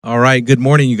All right, good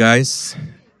morning, you guys.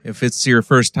 If it's your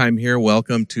first time here,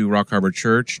 welcome to Rock Harbor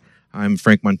Church. I'm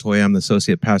Frank Montoya. I'm the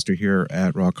associate pastor here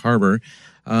at Rock Harbor.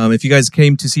 If you guys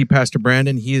came to see Pastor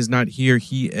Brandon, he is not here.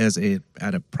 He is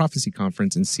at a prophecy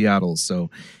conference in Seattle,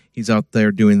 so he's out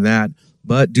there doing that.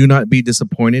 But do not be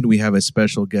disappointed. We have a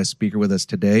special guest speaker with us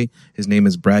today. His name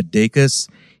is Brad Dacus.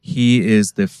 He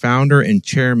is the founder and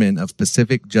chairman of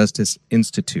Pacific Justice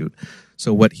Institute.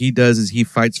 So what he does is he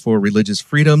fights for religious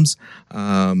freedoms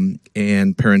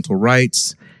and parental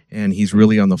rights, and he's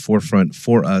really on the forefront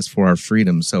for us, for our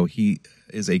freedom. So he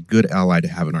is a good ally to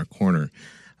have in our corner.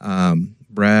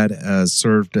 Brad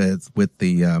served as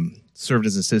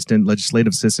legislative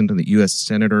assistant to the U.S.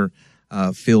 Senator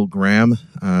Phil Gramm.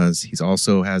 He's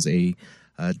also has a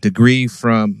degree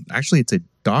it's a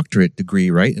doctorate degree,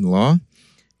 right, in law?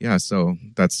 Yeah, so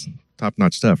that's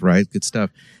top-notch stuff, right? Good stuff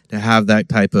to have that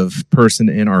type of person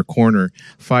in our corner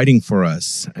fighting for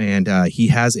us. And he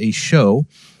has a show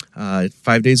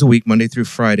 5 days a week, Monday through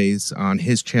Fridays, on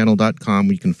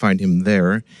hischannel.com. You can find him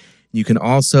there. You can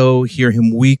also hear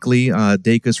him weekly,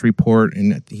 Dacus Report,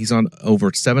 and he's on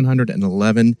over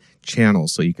 711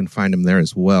 channels, so you can find him there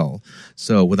as well.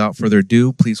 So without further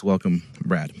ado, please welcome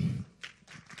Brad.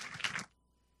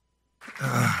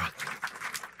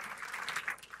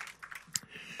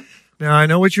 Now, I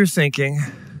know what you're thinking.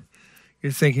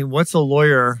 You're thinking, what's a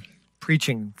lawyer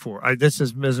preaching for? This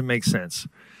doesn't make sense.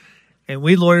 And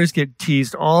we lawyers get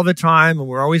teased all the time, and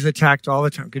we're always attacked all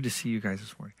the time. Good to see you guys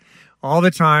this morning. All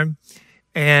the time.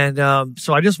 And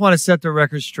so I just want to set the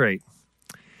record straight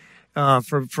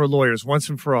for lawyers, once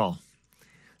and for all.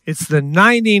 It's the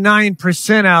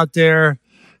 99% out there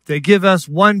that give us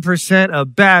 1%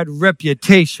 of bad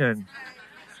reputation.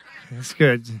 That's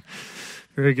good.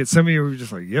 Very good. Some of you were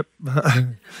just like, yep.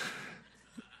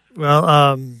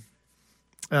 Well,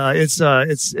 it's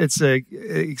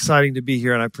exciting to be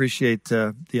here, and I appreciate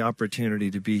the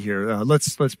opportunity to be here.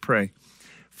 Let's pray.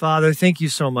 Father, thank you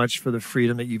so much for the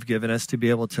freedom that you've given us to be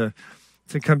able to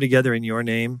come together in your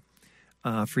name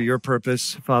for your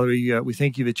purpose. Father, we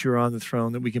thank you that you're on the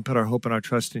throne, that we can put our hope and our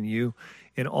trust in you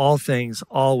in all things,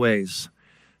 always,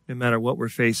 no matter what we're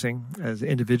facing, as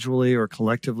individually or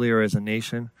collectively or as a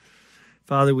nation.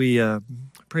 Father, we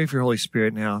pray for your Holy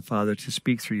Spirit now, Father, to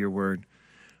speak through your word.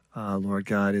 Lord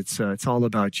God, it's all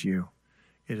about you.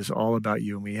 It is all about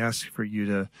you, and we ask for you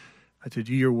to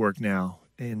do your work now.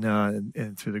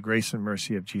 And through the grace and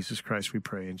mercy of Jesus Christ, we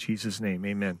pray. In Jesus' name,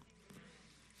 amen.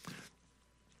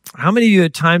 How many of you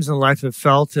at times in life have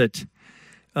felt that,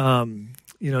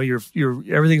 you're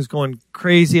everything's going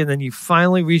crazy, and then you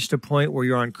finally reached a point where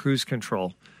you're on cruise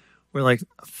control, where like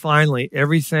finally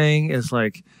everything is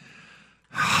like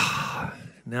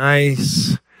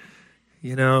nice,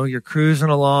 you're cruising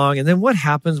along, and then what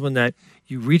happens when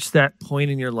you reach that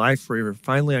point in your life where you're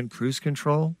finally on cruise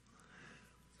control?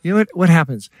 You know what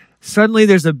happens? Suddenly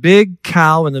there's a big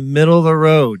cow in the middle of the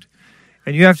road,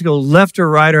 and you have to go left or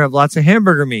right or have lots of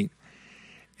hamburger meat.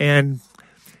 And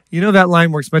that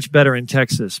line works much better in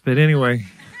Texas. But anyway,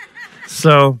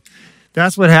 so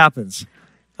that's what happens.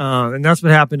 And that's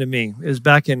what happened to me. It was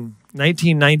back in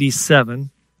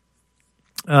 1997.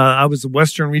 I was the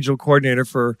Western Regional Coordinator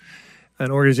for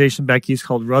an organization back east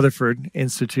called Rutherford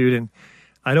Institute, and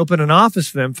I'd opened an office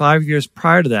for them 5 years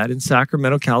prior to that in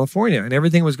Sacramento, California, and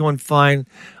everything was going fine.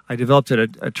 I developed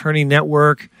an attorney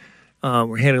network.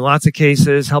 We're handling lots of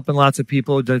cases, helping lots of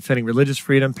people, defending religious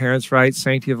freedom, parents' rights,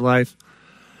 sanctity of life.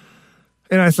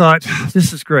 And I thought,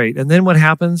 this is great. And then what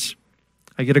happens?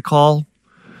 I get a call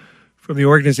from the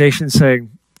organization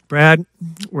saying, Brad,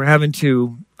 we're having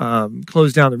to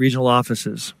close down the regional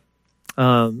offices,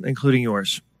 including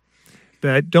yours.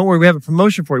 But don't worry, we have a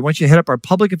promotion for you. Once you head up our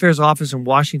public affairs office in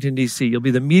Washington, D.C., you'll be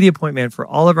the media point man for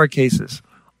all of our cases,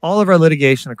 all of our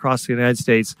litigation across the United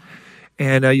States.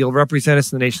 And you'll represent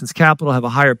us in the nation's capital, have a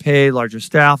higher pay, larger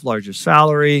staff, larger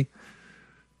salary.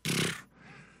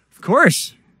 Of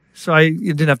course. So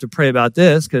you didn't have to pray about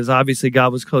this because obviously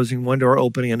God was closing one door,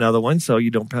 opening another one. So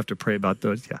you don't have to pray about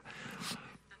those.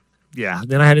 Yeah.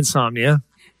 Then I had insomnia.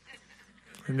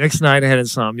 The next night I had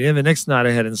insomnia. The next night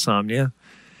I had insomnia.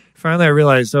 Finally, I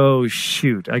realized, oh,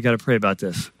 shoot, I got to pray about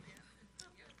this.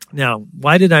 Now,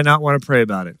 why did I not want to pray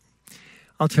about it?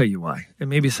 I'll tell you why.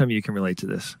 And maybe some of you can relate to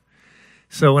this.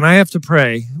 So when I have to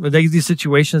pray, when I get these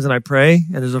situations and I pray,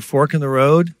 and there's a fork in the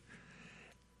road,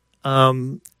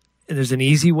 and there's an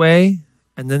easy way,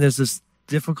 and then there's this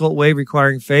difficult way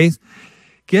requiring faith,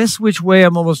 guess which way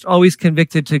I'm almost always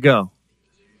convicted to go?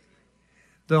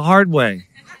 The hard way.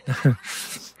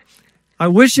 I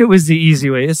wish it was the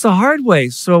easy way. It's the hard way.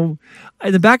 So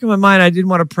in the back of my mind, I didn't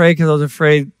want to pray because I was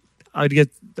afraid I'd get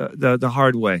the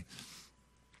hard way.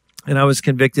 and I was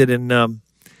convicted, and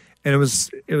it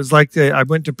was like I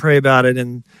went to pray about it,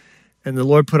 and the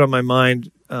Lord put on my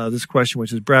mind this question,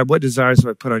 which is, Brad, what desires have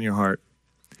I put on your heart?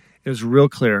 It was real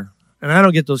clear, and I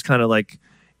don't get those kind of like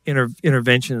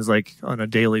interventions like on a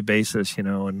daily basis,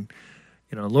 and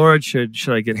Lord, should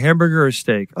I get hamburger or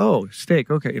steak? Oh,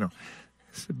 steak, okay,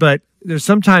 But there's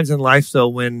sometimes in life though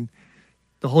when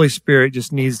the Holy Spirit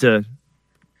just needs to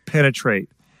penetrate,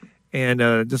 and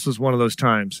this was one of those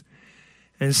times,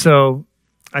 and so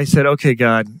I said, okay,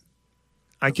 God,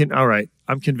 all right,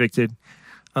 I'm convicted.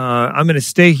 I'm going to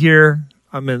stay here.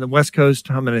 I'm in the West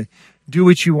Coast. I'm going to do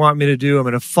what you want me to do. I'm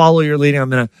going to follow your leading. I'm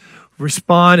going to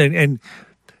respond and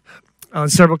on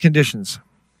several conditions.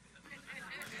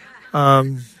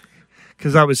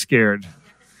 Because I was scared.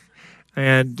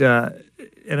 And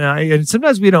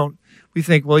sometimes we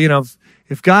think, well,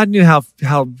 if God knew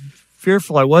how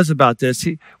fearful I was about this,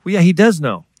 he does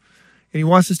know. And he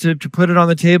wants us to put it on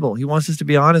the table. He wants us to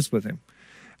be honest with him.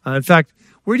 In fact,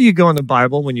 where do you go in the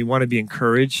Bible when you want to be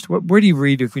encouraged? Where do you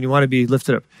read when you want to be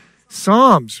lifted up?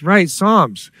 Psalms, right?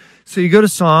 Psalms. So you go to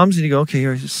Psalms and you go, okay,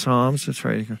 here's Psalms. That's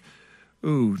right. You go,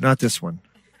 ooh, not this one.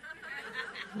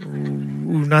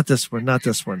 Ooh, not this one. Not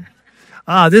this one.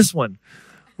 This one.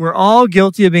 We're all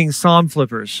guilty of being Psalm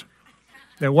flippers.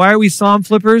 Now, why are we Psalm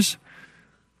flippers?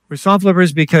 We're Psalm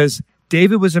flippers because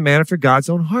David was a man after God's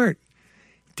own heart.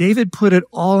 David put it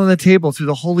all on the table through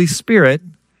the Holy Spirit.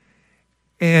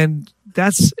 And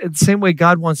that's the same way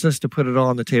God wants us to put it all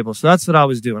on the table. So that's what I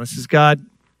was doing. I says, God,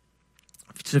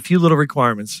 just a few little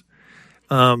requirements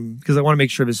because I want to make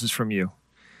sure this is from you.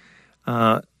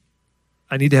 I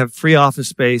need to have free office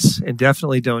space and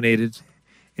definitely donated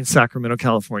in Sacramento,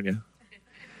 California.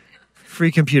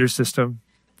 Free computer system.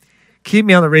 Keep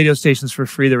me on the radio stations for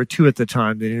free. There were 2 at the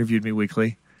time that interviewed me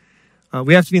weekly.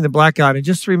 We have to be in the black God in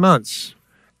just 3 months.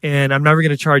 And I'm never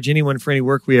going to charge anyone for any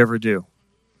work we ever do.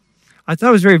 I thought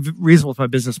it was very reasonable with my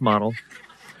business model.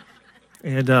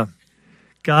 And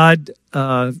God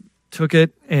took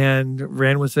it and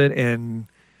ran with it, and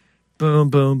boom,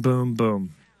 boom, boom,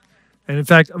 boom. And in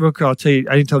fact, real quick, I'll tell you,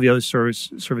 I didn't tell the other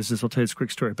services. I'll tell you this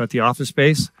quick story about the office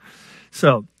space.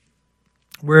 So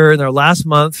we're in our last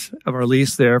month of our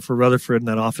lease there for Rutherford in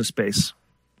that office space.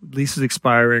 Lease is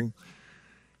expiring.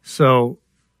 So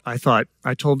I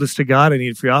told this to God, I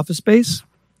need free office space.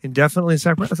 Indefinitely in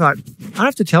Sacramento. I thought, I don't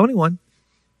have to tell anyone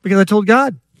because I told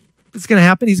God it's going to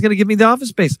happen. He's going to give me the office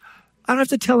space. I don't have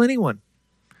to tell anyone.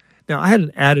 Now, I had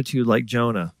an attitude like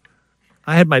Jonah.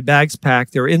 I had my bags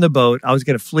packed. They were in the boat. I was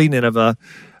going to flee Nineveh.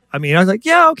 I was like,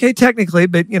 yeah, okay, technically,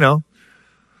 but And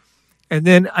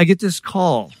then I get this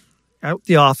call out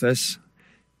the office,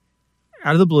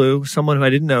 out of the blue. Someone who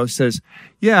I didn't know says,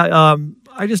 yeah,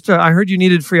 I heard you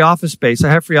needed free office space.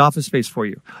 I have free office space for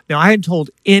you. Now, I hadn't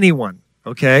told anyone.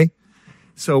 Okay,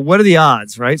 so what are the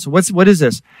odds, right? So what is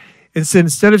this? And so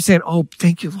instead of saying, "Oh,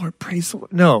 thank you, Lord, praise the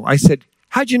Lord," no, I said,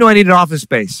 "How'd you know I needed office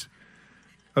space?"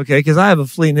 Okay, because I have a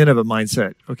flee Nineveh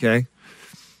mindset. Okay,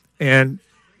 and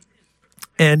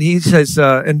he says,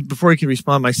 and before he could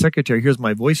respond, my secretary hears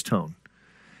my voice tone,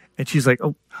 and she's like,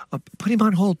 "Oh, put him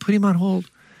on hold. Put him on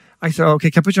hold." I said, "Okay,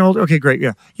 can I put you on hold?" Okay, great.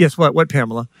 Yeah, yes. What,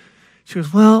 Pamela? She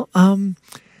goes, "Well,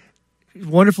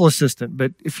 wonderful assistant,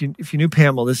 but if you knew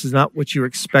Pamela, this is not what you were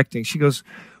expecting." She goes,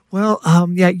 well,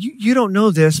 yeah, you don't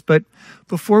know this, but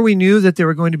before we knew that they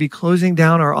were going to be closing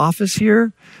down our office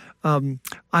here, I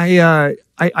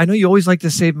know you always like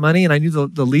to save money, and I knew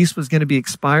the lease was going to be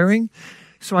expiring,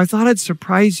 so I thought I'd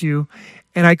surprise you,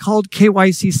 and I called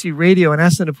KYCC Radio and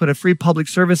asked them to put a free public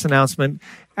service announcement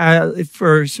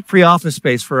for free office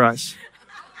space for us.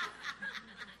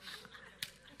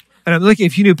 And I'm looking,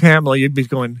 if you knew Pamela, you'd be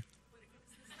going,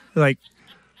 like,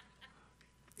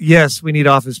 yes, we need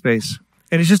office space.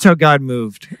 And it's just how God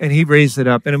moved, and he raised it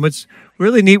up. And what's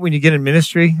really neat when you get in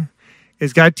ministry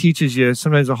is God teaches you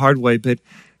sometimes the hard way. But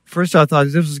first I thought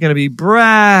this was going to be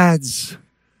Brad's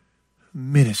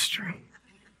ministry.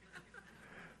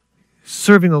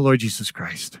 Serving the Lord Jesus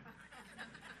Christ.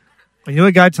 And you know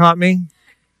what God taught me?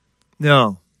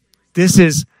 No. This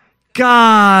is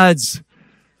God's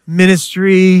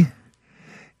ministry.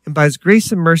 And by his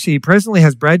grace and mercy, he presently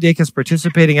has Brad Dacus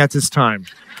participating at this time.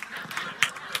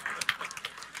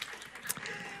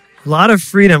 A lot of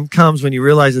freedom comes when you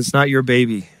realize it's not your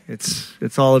baby.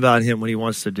 It's all about him, what he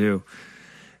wants to do.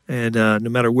 And no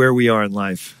matter where we are in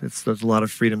life, there's a lot of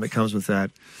freedom that comes with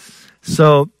that.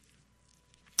 So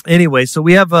anyway, so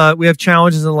we have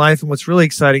challenges in life, and what's really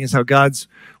exciting is how God's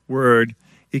word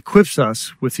equips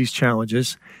us with these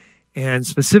challenges, and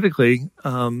specifically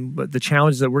the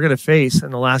challenges that we're going to face in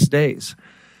the last days.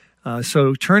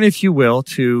 So turn, if you will,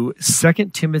 to 2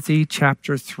 Timothy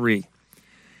chapter 3.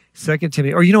 2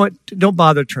 Timothy, or you know what? Don't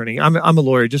bother turning. I'm a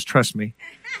lawyer. Just trust me.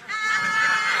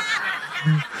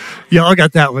 Y'all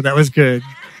got that one. That was good.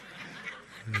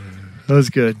 That was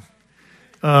good.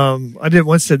 I did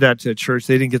once said that to a church.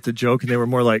 They didn't get the joke, and they were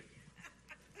more like,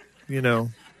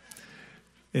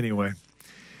 Anyway,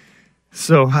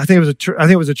 so I think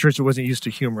it was a church that wasn't used to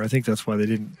humor. I think that's why they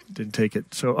didn't take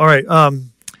it. So all right.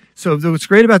 So what's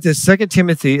great about this, 2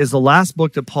 Timothy is the last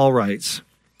book that Paul writes,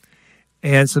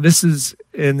 and so this is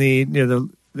in the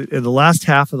last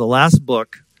half of the last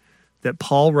book that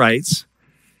Paul writes,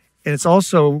 and it's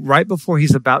also right before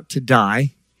he's about to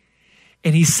die,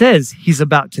 and he says he's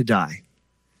about to die.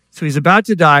 So he's about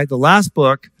to die. The last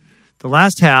book, the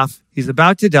last half, he's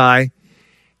about to die,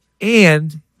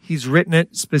 and he's written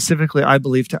it specifically, I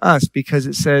believe, to us, because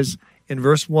it says in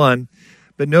verse 1,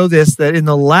 but know this, that in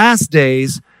the last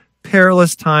days,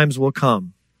 perilous times will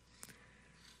come.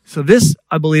 So this,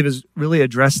 I believe, is really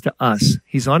addressed to us.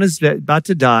 He's on his about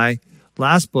to die,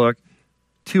 last book,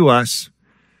 to us.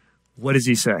 What does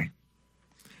he say?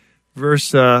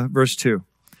 Verse 2.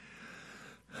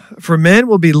 For men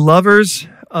will be lovers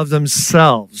of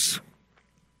themselves.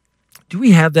 Do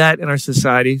we have that in our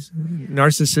society?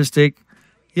 Narcissistic?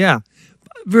 Yeah.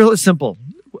 Real simple.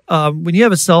 When you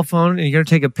have a cell phone and you're going to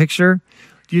take a picture,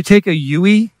 do you take a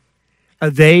Yui, a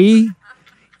they,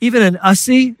 even an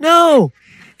ussy? No.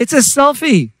 It's a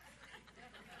selfie.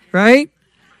 Right?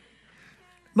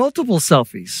 Multiple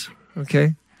selfies.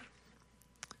 Okay.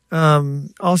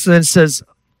 Also, then it says,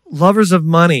 lovers of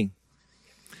money.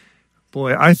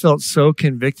 Boy, I felt so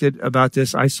convicted about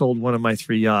this. I sold one of my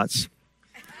 3 yachts.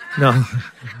 No,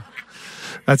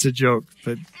 that's a joke.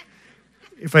 But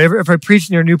if I preach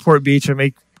near Newport Beach, I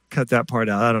may cut that part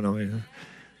out. I don't know.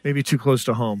 Maybe too close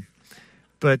to home.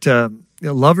 But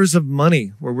lovers of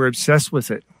money, where we're obsessed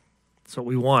with it. That's what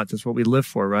we want. That's what we live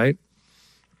for, right?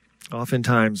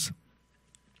 Oftentimes.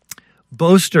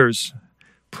 Boasters,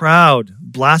 proud,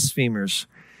 blasphemers.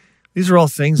 These are all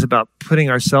things about putting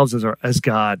ourselves as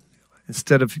God.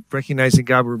 Instead of recognizing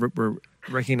God, we're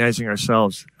recognizing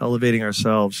ourselves, elevating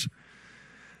ourselves.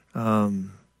 I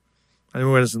remember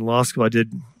when I was in law school, I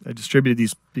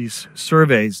distributed these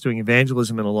surveys doing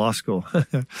evangelism in a law school.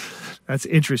 That's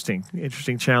interesting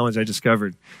challenge I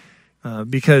discovered.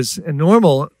 Because in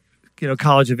normal,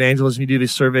 college evangelism, you do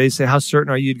these surveys, say, how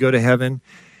certain are you to go to heaven?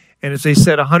 And if they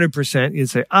said 100%, you'd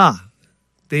say,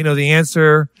 they know the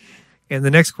answer. And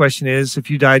the next question is, if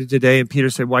you died today and Peter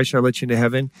said, why should I let you into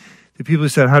heaven? The people who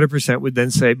said 100% would then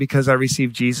say, because I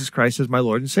received Jesus Christ as my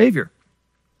Lord and Savior.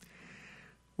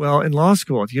 Well, in law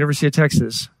school at the University of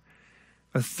Texas,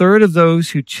 a third of those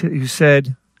who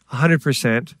said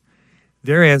 100%,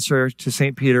 their answer to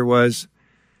St. Peter was,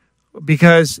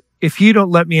 because if you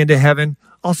don't let me into heaven,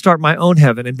 I'll start my own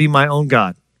heaven and be my own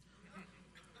God.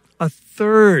 A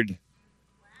third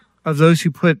of those who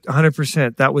put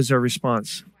 100%, that was their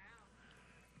response.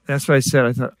 That's what I said.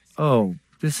 I thought, oh,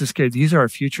 this is scary. These are our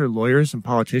future lawyers and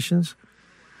politicians.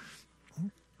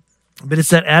 But it's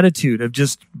that attitude of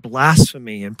just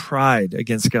blasphemy and pride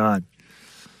against God.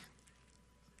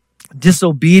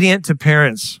 Disobedient to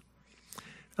parents.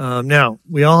 Now,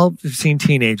 we all have seen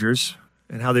teenagers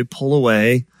and how they pull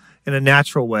away in a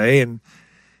natural way, and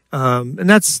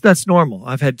that's normal.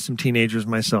 I've had some teenagers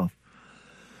myself.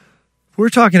 What we're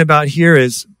talking about here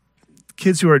is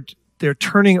kids who they're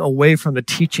turning away from the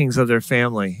teachings of their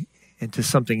family into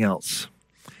something else.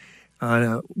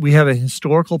 We have a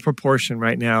historical proportion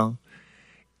right now,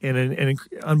 in an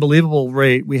unbelievable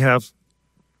rate. We have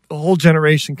a whole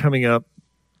generation coming up,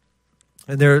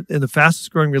 and the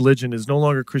fastest growing religion is no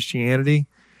longer Christianity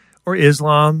or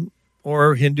Islam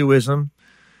or Hinduism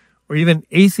or even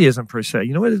atheism per se.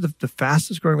 You know what the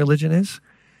fastest growing religion is?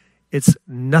 It's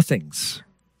nothings.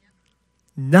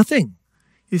 Nothing.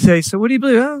 You say, so what do you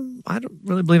believe? Oh, I don't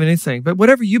really believe in anything, but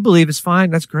whatever you believe is fine.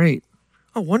 That's great.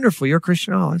 Oh, wonderful. You're a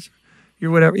Christian. Oh,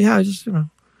 you're whatever. Yeah, I just,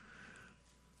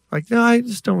 like, no, I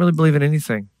just don't really believe in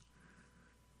anything.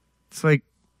 It's like,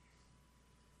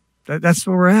 that's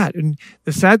where we're at. And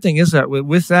the sad thing is that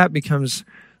with that becomes,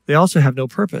 they also have no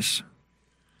purpose.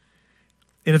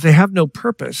 And if they have no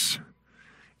purpose,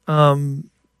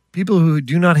 people who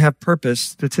do not have purpose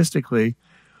statistically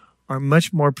are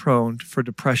much more prone for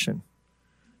depression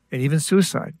and even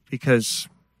suicide because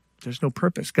there's no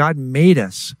purpose. God made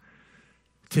us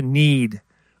to need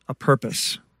a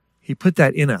purpose. He put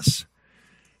that in us.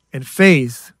 And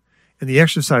faith and the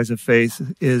exercise of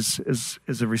faith is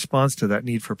a response to that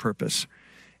need for purpose.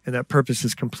 And that purpose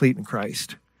is complete in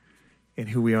Christ and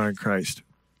who we are in Christ.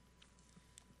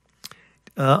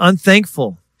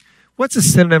 Unthankful. What's a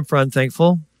synonym for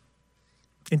unthankful?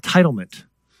 Entitlement.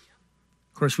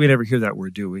 Of course, we never hear that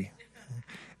word, do we?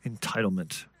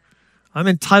 Entitlement. I'm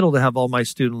entitled to have all my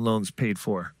student loans paid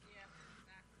for.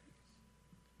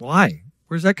 Why?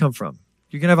 Where does that come from?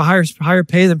 You can have a higher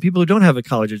pay than people who don't have a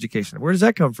college education. Where does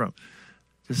that come from?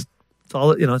 It's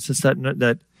all, it's just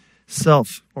that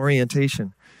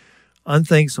self-orientation.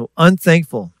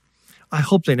 Unthankful. I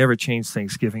hope they never change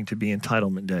Thanksgiving to be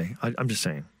Entitlement Day. I'm just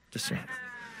saying.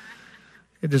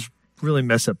 It just really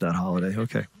mess up that holiday.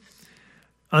 Okay.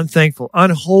 Unthankful.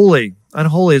 Unholy.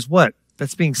 Unholy is what?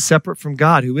 That's being separate from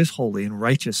God, who is holy and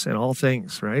righteous in all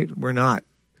things, right? We're not.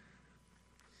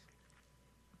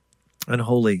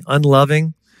 Unholy.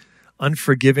 Unloving.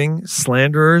 Unforgiving.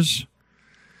 Slanderers.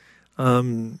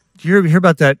 Do you hear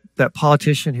about that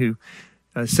politician who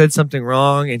said something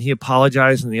wrong and he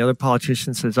apologized and the other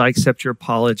politician says, I accept your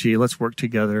apology. Let's work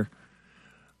together.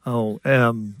 Yeah,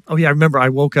 I remember I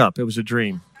woke up. It was a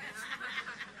dream.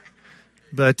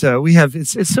 But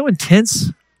it's so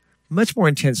intense, much more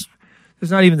intense.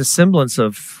 There's not even the semblance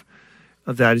of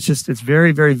that. It's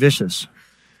very, very vicious.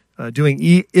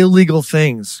 Doing illegal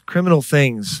things, criminal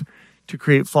things to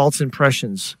create false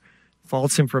impressions,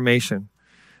 false information,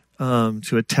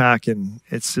 to attack. And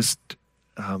it's just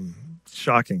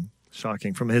shocking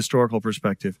from a historical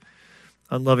perspective.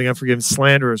 Unloving, unforgiving,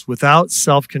 slanderers, without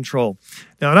self-control.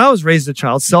 Now, when I was raised as a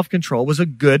child, self-control was a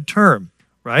good term,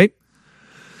 right?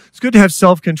 It's good to have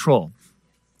self-control.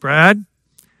 Brad,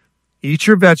 eat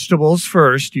your vegetables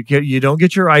first. You don't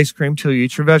get your ice cream till you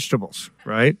eat your vegetables,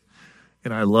 right?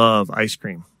 And I love ice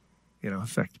cream. In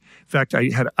fact, I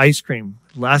had ice cream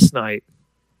last night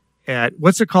at,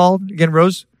 what's it called again,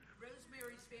 Rose?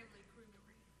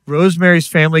 Rosemary's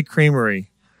Family Creamery.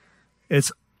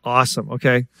 It's awesome,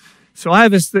 okay? So I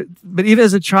have this, but even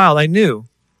as a child, I knew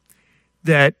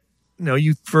that,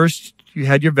 you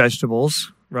had your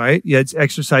vegetables, right? You had to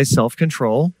exercise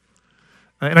self-control.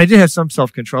 And I did have some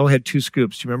self-control. I had 2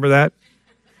 scoops. Do you remember that?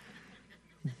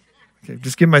 Okay,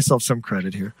 just give myself some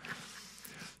credit here.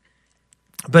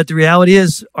 But the reality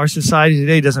is, our society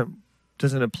today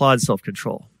doesn't applaud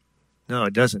self-control. No,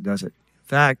 it doesn't, does it? In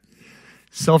fact,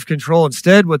 self-control,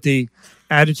 instead, what the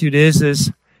attitude is,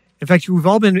 in fact, we've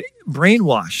all been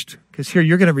brainwashed. Because here,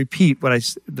 you're going to repeat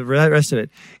the rest of it.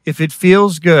 If it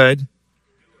feels good,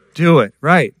 do it.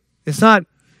 Right. It's not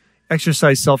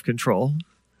exercise self-control.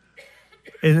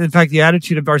 And in fact, the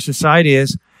attitude of our society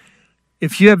is,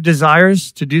 if you have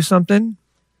desires to do something,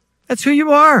 that's who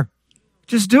you are.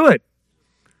 Just do it.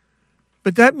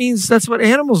 But that means that's what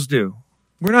animals do.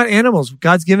 We're not animals.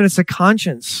 God's given us a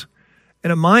conscience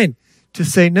and a mind to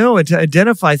say no and to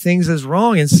identify things as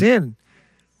wrong and sin,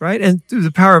 right? And through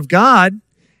the power of God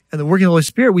and the working of the Holy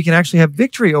Spirit, we can actually have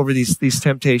victory over these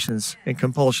temptations and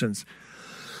compulsions.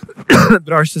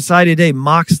 But our society today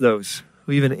mocks those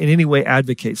who even in any way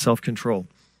advocate self-control.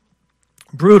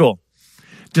 Brutal.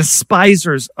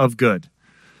 Despisers of good.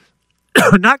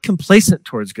 Not complacent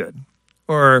towards good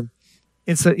or,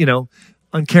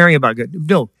 uncaring about good.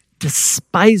 No,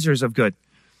 despisers of good.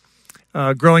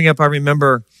 Growing up, I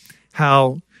remember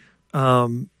how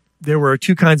there were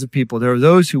 2 kinds of people. There were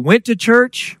those who went to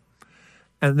church,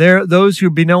 and there are those who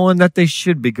be knowing that they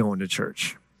should be going to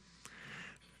church.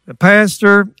 The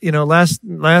pastor, last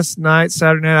night,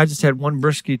 Saturday night, I just had 1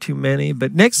 brisket too many,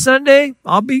 but next Sunday,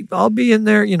 I'll be in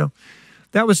there.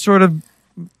 That was sort of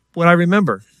what I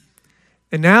remember.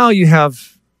 And now you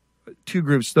have 2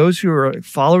 groups: those who are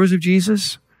followers of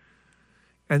Jesus,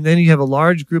 and then you have a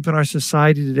large group in our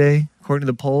society today, according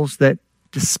to the polls, that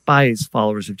despise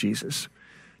followers of Jesus,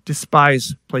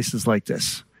 despise places like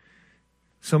this.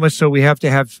 So much so we have to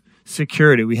have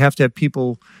security. We have to have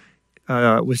people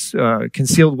with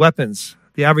concealed weapons.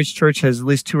 The average church has at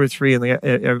least 2 or 3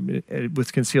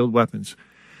 with concealed weapons.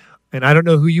 And I don't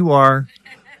know who you are,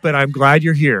 but I'm glad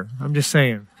you're here. I'm just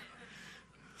saying.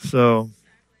 So,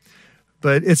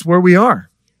 but it's where we are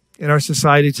in our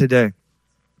society today.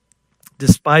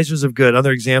 Despisers of good.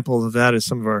 Other examples of that is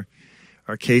some of our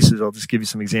cases. I'll just give you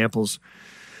some examples.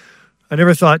 I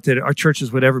never thought that our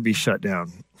churches would ever be shut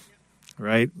down,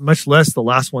 right? Much less the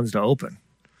last ones to open.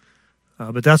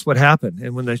 But that's what happened.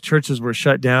 And when the churches were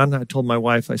shut down, I told my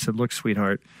wife, I said, look,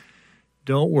 sweetheart,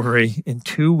 don't worry. In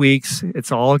 2 weeks,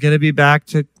 it's all going to be back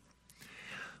to...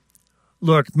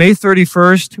 Look, May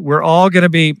 31st, we're all going to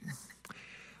be...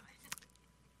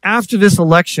 After this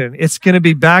election, it's going to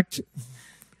be back to...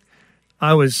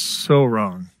 I was so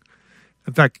wrong.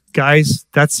 In fact, guys,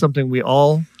 that's something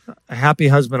a happy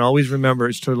husband always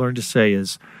remembers to learn to say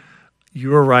is, you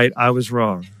were right, I was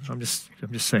wrong. I'm just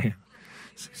saying.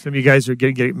 Some of you guys are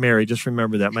getting married. Just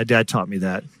remember that. My dad taught me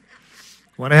that.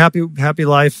 Want a happy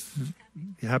life,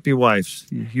 happy wife.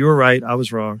 You were right. I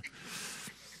was wrong.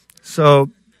 So,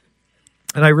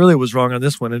 and I really was wrong on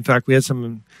this one. In fact, we had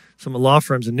some law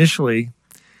firms initially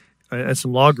and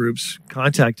some law groups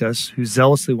contact us who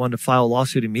zealously wanted to file a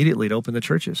lawsuit immediately to open the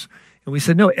churches. And we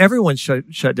said, no, everyone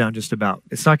shut down just about.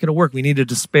 It's not going to work. We need a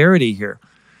disparity here.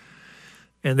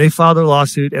 And they filed their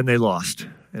lawsuit and they lost.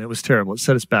 And it was terrible. It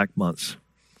set us back months.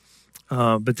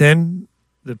 But then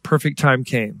the perfect time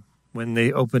came when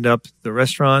they opened up the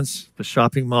restaurants, the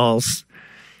shopping malls,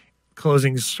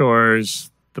 clothing stores,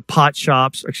 the pot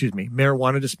shops,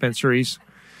 marijuana dispensaries,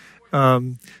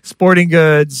 sporting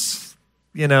goods,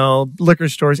 liquor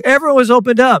stores. Everyone was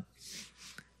opened up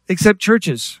except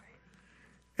churches.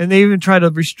 And they even tried to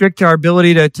restrict our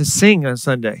ability to sing on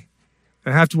Sunday.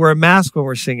 I have to wear a mask when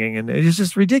we're singing. And it's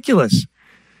just ridiculous.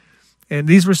 And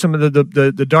these were some of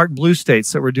the dark blue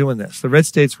states that were doing this. The red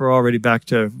states were already back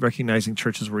to recognizing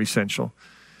churches were essential.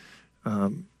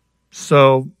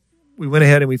 So we went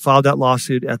ahead and we filed that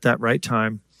lawsuit at that right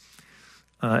time.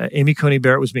 Amy Coney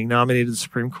Barrett was being nominated to the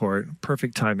Supreme Court.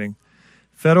 Perfect timing.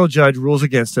 Federal judge rules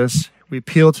against us. We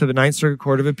appeal to the Ninth Circuit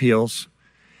Court of Appeals.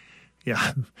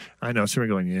 Yeah, I know. Some are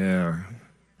going, yeah,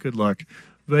 good luck.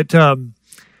 But let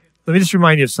me just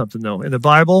remind you of something, though. In the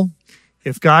Bible,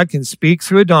 if God can speak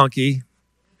through a donkey,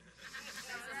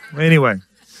 anyway.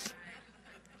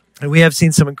 And we have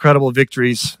seen some incredible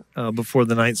victories before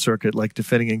the Ninth Circuit, like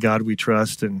defending In God We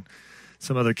Trust and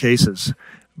some other cases.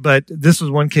 But this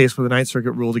was one case where the Ninth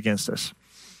Circuit ruled against us.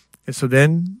 And so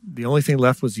then the only thing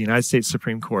left was the United States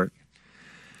Supreme Court.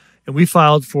 And we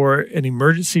filed for an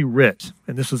emergency writ.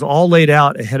 And this was all laid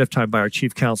out ahead of time by our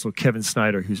chief counsel, Kevin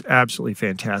Snyder, who's absolutely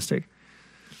fantastic.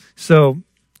 So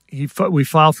we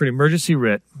filed for an emergency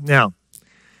writ. Now,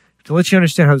 to let you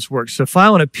understand how this works. So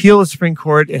file an appeal to the Supreme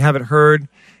Court and have it heard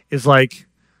is like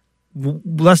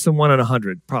less than 1 in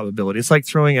 100 probability. It's like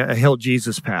throwing a Hail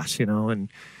Jesus pass, and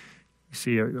you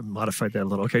see, I modified that a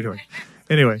little. Okay,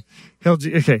 anyway,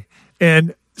 okay.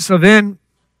 And so then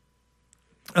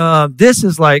this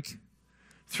is like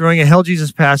throwing a Hail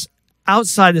Jesus pass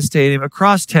outside the stadium,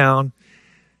 across town,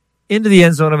 into the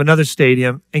end zone of another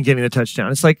stadium and getting the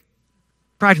touchdown. It's like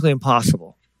practically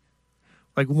impossible.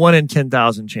 Like 1 in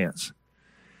 10,000 chance.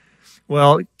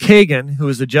 Well, Kagan, who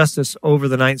is the justice over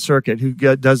the Ninth Circuit, who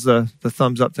does the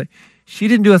thumbs up thing, she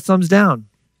didn't do a thumbs down.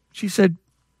 She said,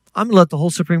 I'm going to let the whole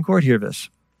Supreme Court hear this.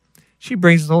 She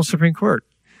brings the whole Supreme Court.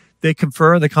 They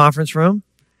confer in the conference room,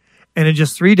 and in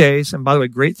just 3 days, and by the way,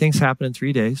 great things happen in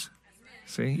 3 days.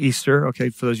 See, Easter, okay,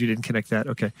 for those of you who didn't connect that,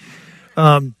 okay.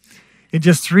 In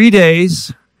just 3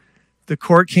 days, the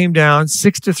court came down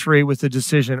 6-3 with a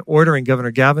decision ordering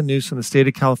Governor Gavin Newsom, the state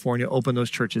of California, open those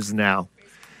churches now.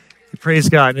 Praise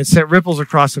God. And it sent ripples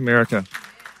across America.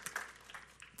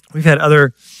 We've had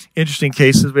other interesting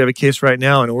cases. We have a case right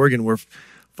now in Oregon where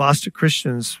foster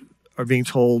Christians are being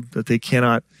told that they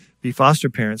cannot be foster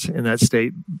parents in that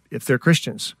state if they're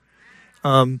Christians.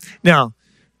 Now,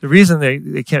 the reason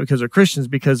they can't because they're Christians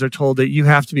because they're told that you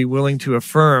have to be willing to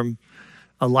affirm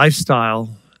a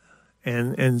lifestyle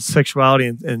and sexuality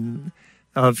and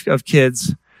of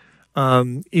kids,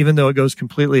 even though it goes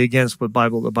completely against what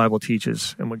the Bible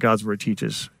teaches and what God's Word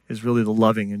teaches, is really the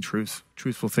loving and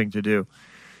truthful thing to do.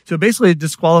 So basically, it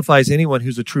disqualifies anyone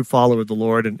who's a true follower of the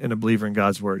Lord and a believer in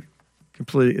God's Word.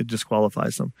 Completely, it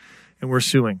disqualifies them, and we're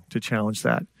suing to challenge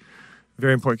that.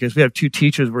 Very important case. We have 2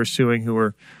 teachers we're suing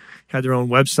who had their own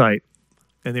website,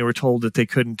 and they were told that they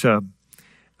couldn't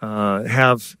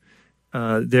have.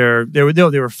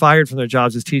 They were fired from their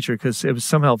jobs as teacher because it was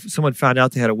someone found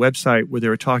out they had a website where they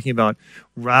were talking about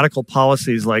radical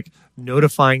policies like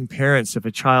notifying parents if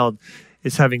a child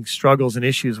is having struggles and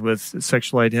issues with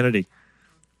sexual identity.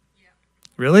 Yeah.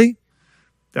 Really?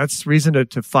 That's reason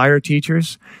to fire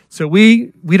teachers? So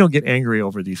we don't get angry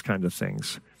over these kind of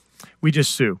things. We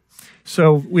just sue.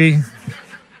 So we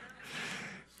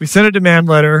sent a demand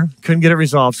letter, couldn't get it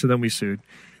resolved, so then we sued.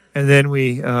 And then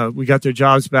we got their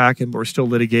jobs back, and we're still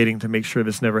litigating to make sure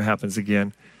this never happens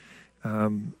again.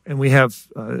 And we have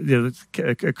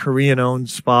a Korean-owned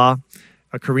spa,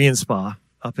 a Korean spa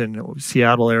up in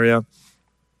Seattle area.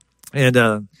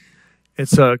 And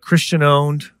it's a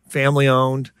Christian-owned,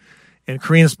 family-owned, and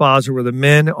Korean spas are where the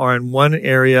men are in one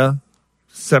area,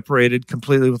 separated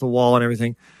completely with a wall and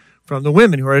everything, from the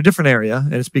women who are in a different area,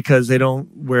 and it's because they don't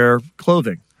wear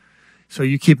clothing. So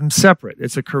you keep them separate.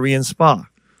 It's a Korean spa.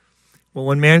 Well,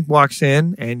 one man walks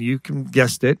in, and you can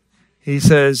guessed it, he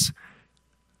says,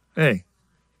 hey,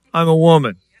 I'm a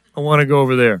woman. I want to go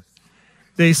over there.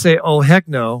 They say, oh, heck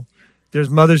no. There's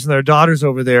mothers and their daughters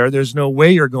over there. There's no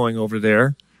way you're going over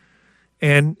there.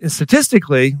 And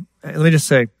statistically, let me just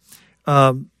say,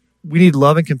 we need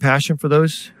love and compassion for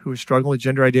those who are struggling with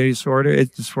gender identity disorder.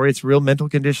 It's a real mental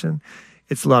condition.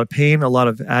 It's a lot of pain, a lot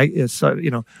of,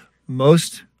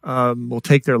 most will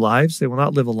take their lives. They will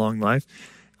not live a long life.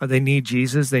 They need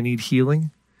Jesus. They need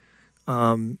healing.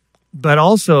 But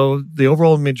also, the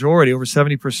overall majority, over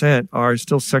 70%, are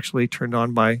still sexually turned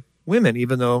on by women,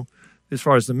 even though, as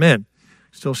far as the men,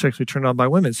 still sexually turned on by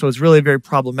women. So it's really very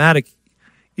problematic,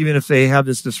 even if they have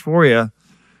this dysphoria,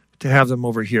 to have them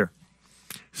over here.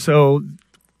 So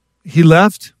he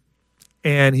left,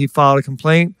 and he filed a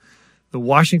complaint. The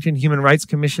Washington Human Rights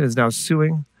Commission is now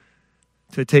suing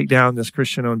to take down this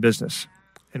Christian-owned business.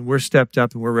 And we're stepped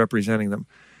up, and we're representing them.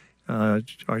 Our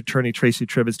attorney, Tracy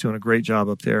Tribb, is doing a great job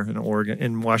up there in Oregon,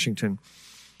 in Washington.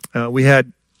 We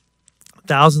had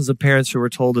thousands of parents who were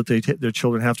told that their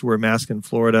children have to wear a mask in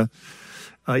Florida,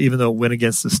 even though it went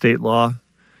against the state law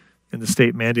and the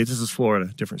state mandate. This is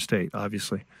Florida, different state,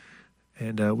 obviously.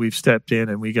 And we've stepped in,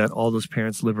 and we got all those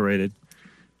parents liberated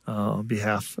on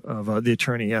behalf of the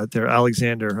attorney out there,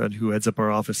 Alexander, who heads up our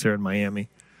office there in Miami.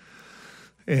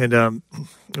 And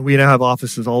we now have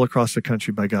offices all across the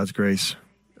country by God's grace,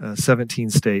 17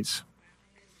 states.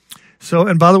 So,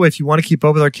 and by the way, if you want to keep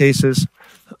up with our cases,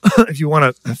 if you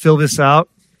want to fill this out,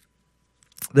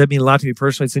 that'd mean a lot to me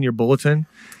personally. It's in your bulletin.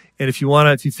 And if you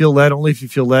feel led, only if you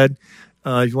feel led,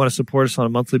 if you want to support us on a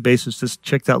monthly basis, just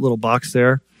check that little box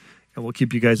there, and we'll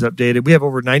keep you guys updated. We have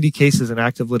over 90 cases in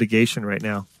active litigation right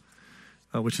now,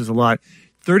 which is a lot.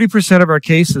 30% of our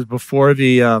cases before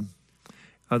the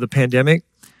pandemic,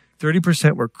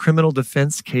 30% were criminal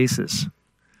defense cases.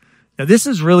 Now, this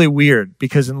is really weird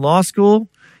because in law school,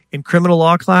 in criminal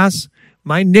law class,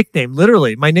 my nickname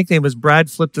was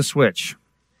Brad Flip the Switch.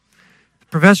 The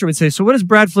professor would say, so what does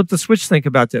Brad Flip the Switch think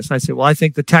about this? And I say, well, I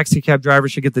think the taxi cab driver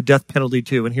should get the death penalty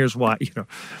too, and here's why.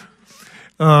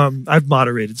 I've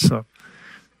moderated, so.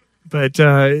 But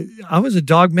I was a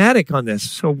dogmatic on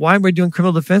this. So why am I doing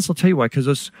criminal defense? I'll tell you why.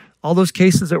 Because all those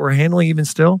cases that we're handling even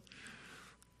still,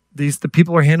 the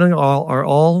people we're handling are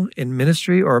all in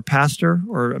ministry or a pastor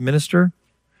or a minister.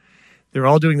 They're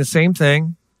all doing the same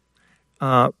thing,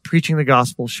 preaching the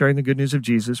gospel, sharing the good news of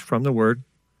Jesus from the Word.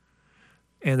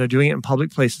 And they're doing it in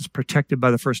public places protected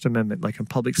by the First Amendment, like in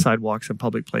public sidewalks and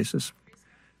public places,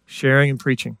 sharing and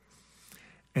preaching.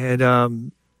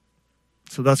 And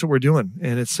so that's what we're doing,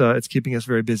 and it's keeping us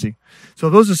very busy. So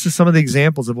those are just some of the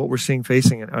examples of what we're seeing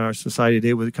facing in our society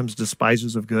today when it comes to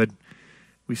despisers of good.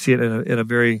 We see it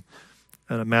in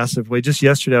a massive way. Just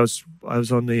yesterday, I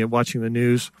was on watching the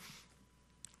news,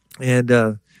 and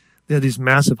there are these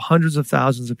massive hundreds of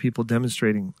thousands of people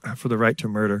demonstrating for the right to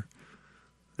murder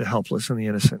the helpless and the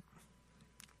innocent.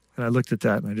 And I looked at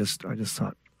that, and I just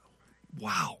thought,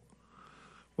 wow.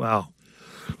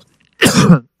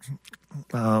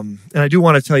 And I do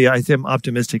want to tell you, I'm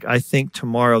optimistic. I think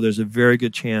tomorrow there's a very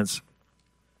good chance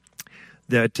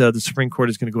that the Supreme Court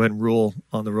is going to go ahead and rule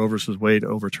on the Roe versus Wade,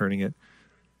 overturning it.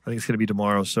 I think it's going to be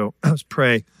tomorrow. So let's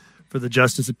pray for the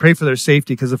justice, pray for their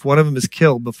safety, because if one of them is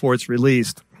killed before it's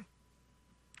released,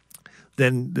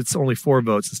 then it's only 4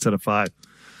 votes instead of 5.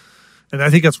 And I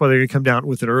think that's why they're going to come down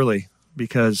with it early,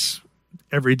 because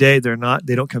every day they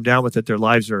don't come down with it, their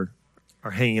lives are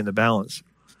hanging in the balance.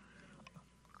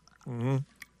 Mm-hmm.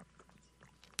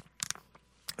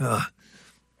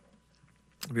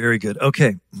 Very good.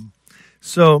 Okay.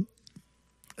 So,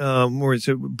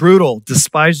 brutal,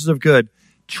 despisers of good,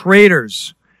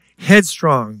 traitors,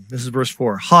 headstrong, this is verse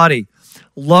 4, haughty,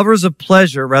 lovers of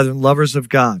pleasure rather than lovers of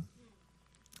God.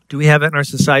 Do we have it in our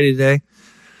society today?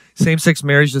 Same-sex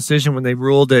marriage decision, when they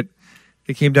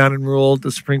came down and ruled,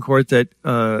 the Supreme Court, that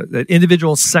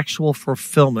individual sexual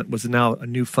fulfillment was now a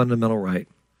new fundamental right.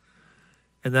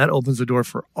 And that opens the door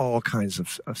for all kinds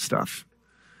of stuff.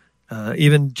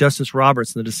 Even Justice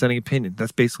Roberts in the dissenting opinion,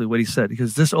 that's basically what he said,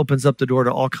 because this opens up the door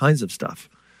to all kinds of stuff.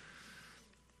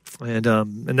 And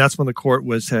that's when the court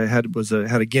had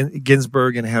a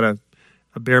Ginsburg and had a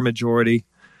bare majority,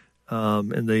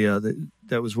 and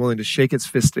that was willing to shake its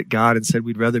fist at God and said,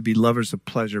 we'd rather be lovers of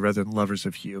pleasure rather than lovers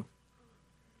of you.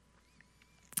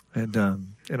 And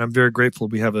I'm very grateful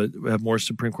we have more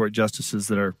Supreme Court justices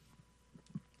that are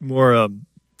more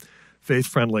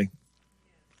faith-friendly.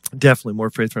 Definitely more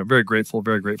faith-friendly. Very grateful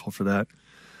for that.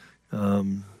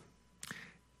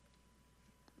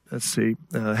 Let's see.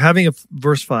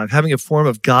 Verse 5, having a form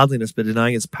of godliness but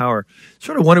denying its power.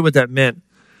 Sort of wondered what that meant.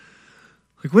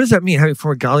 Like, what does that mean, having a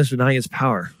form of godliness but denying its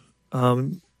power?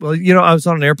 Well, I was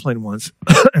on an airplane once,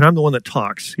 and I'm the one that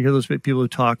talks. You hear those people who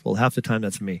talk? Well, half the time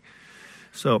that's me.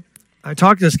 So I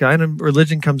talked to this guy, and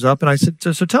religion comes up, and I said,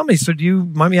 so tell me, do you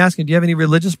mind me asking, do you have any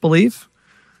religious belief?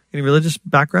 Any religious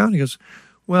background? He goes,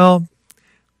 well,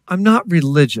 I'm not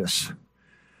religious,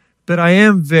 but I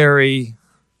am very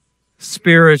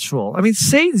spiritual. I mean,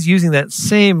 Satan's using that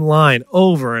same line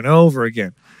over and over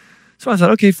again. So I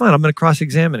thought, okay, fine, I'm going to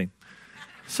cross-examine him.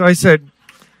 So I said,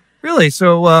 really?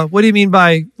 So what do you mean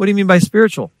by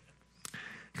spiritual?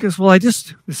 He goes, well,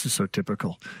 this is so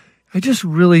typical. I just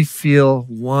really feel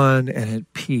one and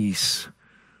at peace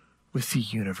with the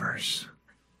universe.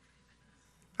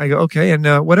 I go, okay,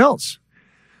 and what else?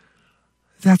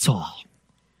 That's all.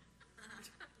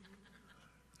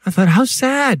 I thought, how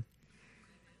sad.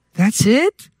 That's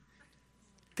it?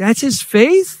 That's his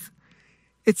faith?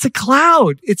 It's a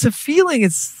cloud. It's a feeling.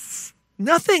 It's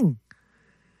nothing.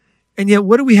 And yet,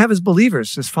 what do we have as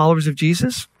believers, as followers of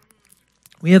Jesus?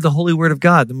 We have the Holy Word of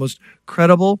God, the most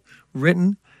credible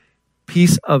written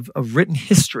piece of written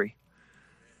history.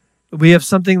 We have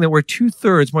something that more than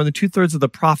 2/3 of the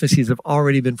prophecies have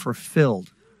already been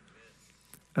fulfilled.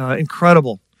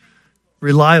 Incredible,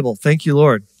 reliable. Thank you,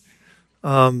 Lord.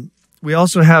 We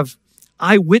also have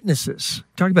eyewitnesses.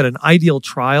 Talking about an ideal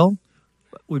trial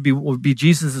would be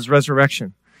Jesus'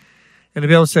 resurrection. And to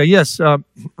be able to say, yes,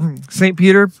 St.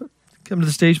 Peter, come to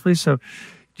the stage, please. So,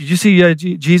 did you see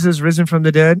Jesus risen from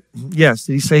the dead? Yes.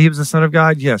 Did he say he was the Son of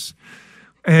God? Yes.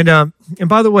 And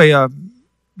by the way,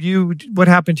 what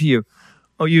happened to you?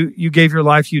 Oh, you gave your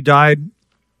life, you died,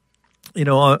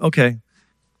 okay.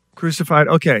 Crucified,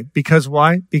 okay. Because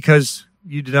why? Because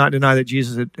you did not deny that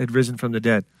Jesus had risen from the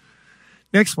dead.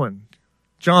 Next one,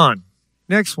 John.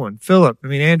 Next one, Philip.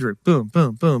 Andrew. Boom,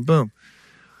 boom, boom, boom.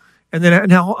 And then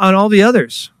now on all the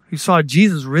others who saw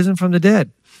Jesus risen from the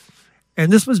dead.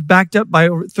 And this was backed up by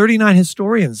 39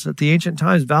 historians at the ancient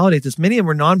times validate this. Many of them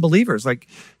were non-believers, like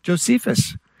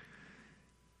Josephus.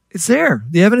 It's there.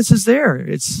 The evidence is there.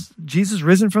 It's Jesus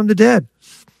risen from the dead.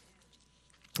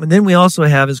 And then we also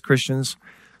have, as Christians,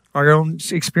 our own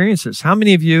experiences. How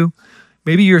many of you,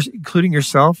 maybe you're including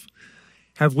yourself,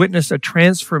 have witnessed a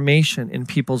transformation in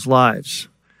people's lives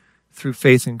through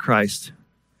faith in Christ?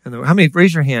 And how many,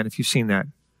 raise your hand if you've seen that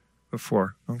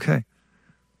before. Okay.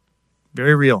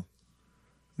 Very real.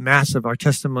 Massive. Our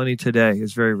testimony today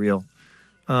is very real.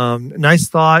 Nice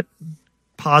thought,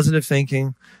 positive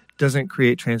thinking doesn't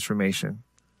create transformation.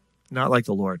 Not like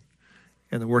the Lord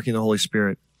and the working of the Holy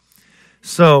Spirit.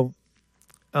 So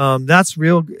that's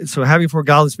real. So having for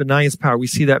godliness but denying its power, we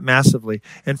see that massively.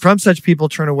 And from such people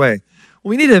turn away. Well,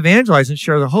 we need to evangelize and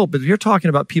share the hope, but you're talking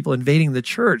about people invading the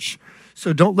church.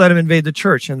 So don't let them invade the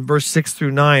church. And verse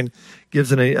 6-9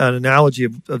 gives an analogy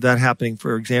of that happening,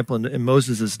 for example, in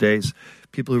Moses' days,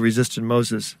 people who resisted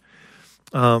Moses.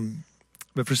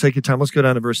 But for sake of time, let's go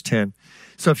down to verse 10.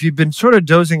 So if you've been sort of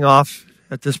dozing off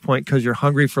at this point because you're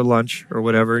hungry for lunch or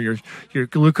whatever, your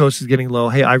glucose is getting low,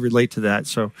 hey, I relate to that.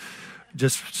 So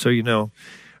just so you know.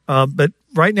 But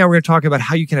right now we're going to talk about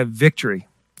how you can have victory.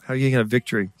 How you can have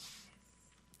victory.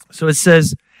 So it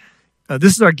says,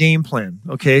 this is our game plan,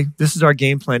 okay? This is our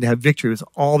game plan to have victory with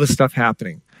all this stuff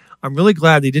happening. I'm really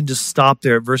glad they didn't just stop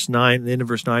there at verse 9, the end of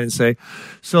verse 9, and say,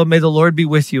 so may the Lord be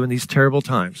with you in these terrible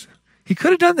times. He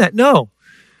could have done that. No.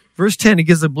 Verse 10, he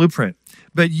gives the blueprint.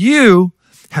 But you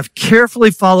have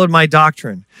carefully followed my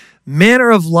doctrine,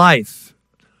 manner of life,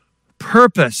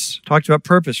 purpose. Talked about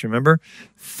purpose, remember?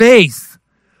 Faith,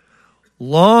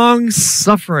 long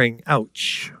suffering.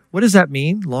 Ouch. What does that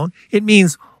mean? Long? It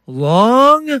means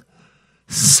long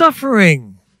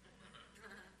suffering.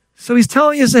 So he's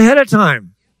telling us ahead of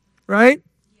time, right?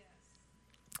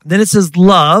 Then it says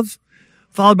love,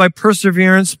 followed by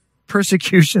perseverance,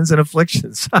 persecutions, and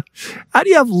afflictions. How do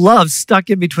you have love stuck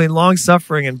in between long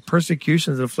suffering and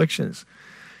persecutions and afflictions?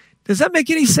 Does that make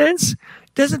any sense?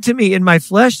 It doesn't to me. In my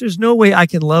flesh, there's no way I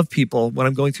can love people when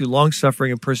I'm going through long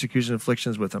suffering and persecution and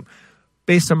afflictions with them,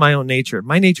 based on my own nature.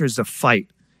 My nature is to fight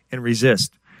and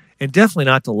resist, and definitely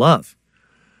not to love.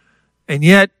 And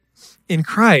yet, in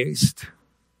Christ,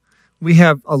 we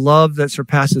have a love that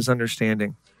surpasses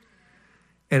understanding.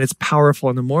 And it's powerful.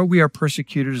 And the more we are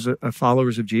persecuted as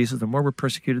followers of Jesus, the more we're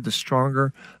persecuted, the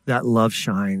stronger that love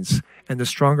shines and the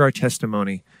stronger our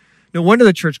testimony. No wonder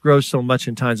the church grows so much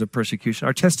in times of persecution.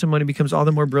 Our testimony becomes all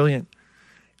the more brilliant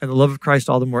and the love of Christ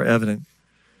all the more evident.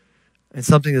 And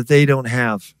something that they don't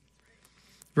have.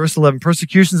 Verse 11,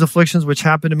 persecutions, afflictions, which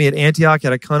happened to me at Antioch,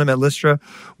 at Iconium, at Lystra.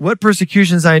 What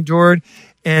persecutions I endured,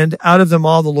 and out of them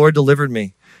all the Lord delivered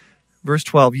me. Verse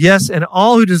 12, yes, and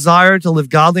all who desire to live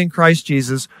godly in Christ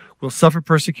Jesus will suffer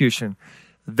persecution.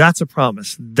 That's a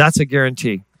promise. That's a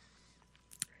guarantee.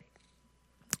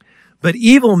 But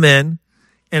evil men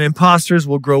and impostors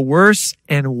will grow worse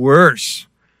and worse,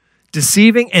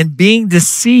 deceiving and being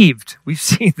deceived. We've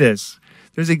seen this.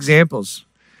 There's examples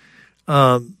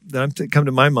that come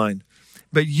to my mind.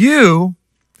 But you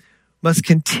must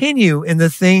continue in the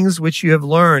things which you have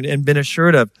learned and been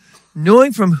assured of,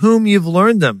 knowing from whom you've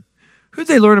learned them. Who did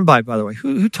they learn them by the way?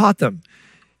 Who taught them?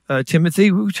 Timothy,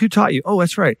 who taught you? Oh,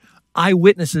 that's right.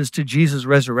 Eyewitnesses to Jesus'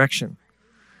 resurrection.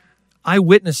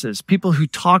 Eyewitnesses, people who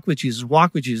talk with Jesus,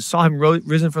 walk with Jesus, saw him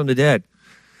risen from the dead.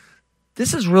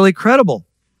 This is really credible.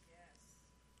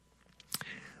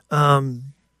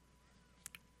 Risen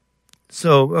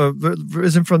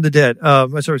from the dead.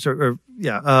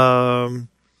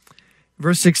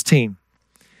 Verse 16.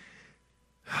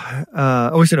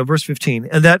 Verse 15.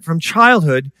 And that from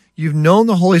childhood you've known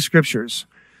the Holy Scriptures,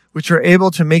 which are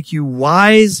able to make you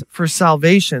wise for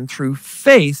salvation through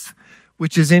faith,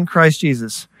 which is in Christ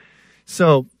Jesus.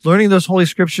 So learning those Holy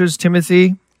Scriptures,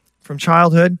 Timothy, from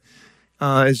childhood,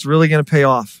 is really going to pay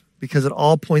off because it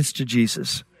all points to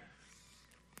Jesus.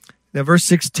 Now, verse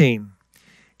 16,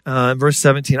 verse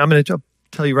 17. I'm going to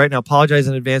tell you right now, apologize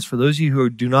in advance for those of you who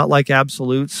do not like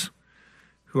absolutes,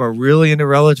 who are really into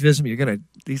relativism.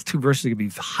 These two verses are going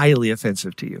to be highly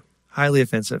offensive to you. Highly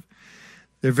offensive.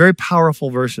 They're very powerful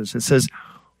verses. It says,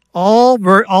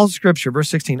 all Scripture, verse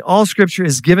 16, all Scripture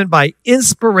is given by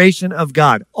inspiration of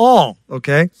God. All,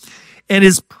 okay? And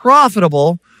is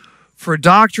profitable for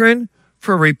doctrine,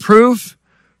 for reproof,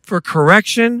 for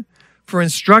correction, for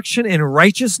instruction in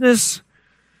righteousness.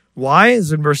 Why?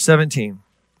 Is in verse 17.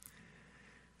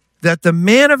 That the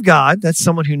man of God, that's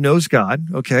someone who knows God,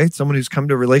 okay? Someone who's come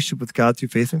to a relationship with God through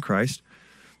faith in Christ.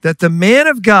 That the man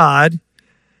of God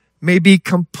may be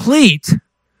complete,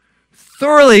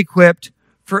 thoroughly equipped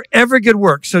for every good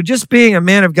work. So just being a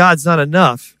man of God is not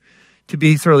enough to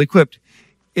be thoroughly equipped.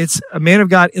 It's a man of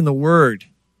God in the Word,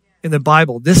 in the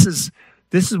Bible. This is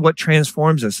what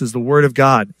transforms us, is the Word of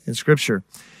God in Scripture.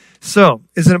 So,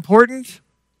 is it important?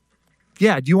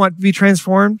 Yeah. Do you want to be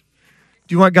transformed?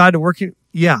 Do you want God to work in?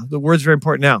 Yeah, the Word's very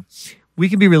important. Now, we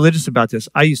can be religious about this.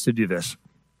 I used to do this.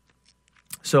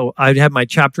 So I'd have my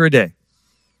chapter a day.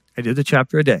 I did the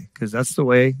chapter a day because that's the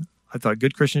way I thought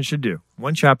good Christians should do.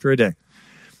 One chapter a day.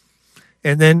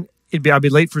 And then I'd be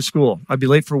late for school. I'd be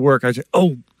late for work. I'd say,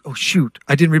 oh shoot,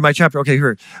 I didn't read my chapter. Okay,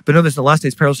 here. But know this, in the last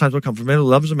days, perilous times will come. For men who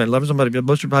loves them and loves them, but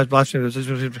most of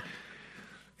the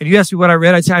and you asked me what I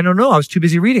read, I'd say, I don't know. I was too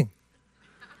busy reading.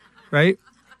 Right?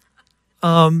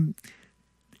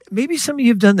 Maybe some of you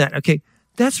have done that. Okay,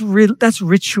 that's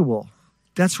ritual.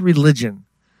 That's religion.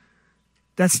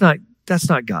 That's not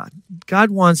God. God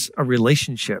wants a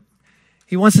relationship.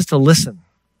 He wants us to listen,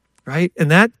 right?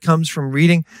 And that comes from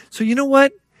reading. So you know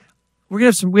what? We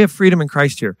have freedom in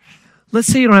Christ here. Let's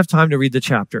say you don't have time to read the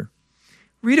chapter.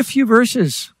 Read a few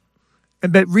verses,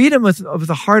 but read them with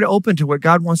the heart open to what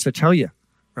God wants to tell you,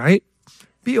 right?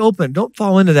 Be open. Don't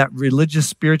fall into that religious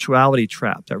spirituality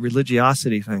trap, that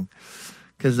religiosity thing,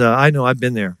 because I know I've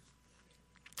been there.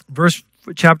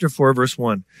 Chapter 4, verse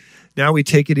 1. Now we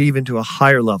take it even to a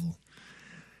higher level.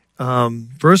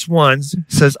 Verse 1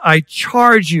 says, I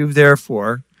charge you,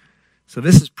 therefore. So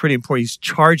this is pretty important. He's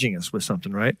charging us with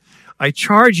something, right? I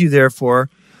charge you, therefore,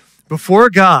 before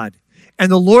God and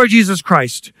the Lord Jesus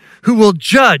Christ, who will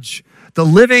judge the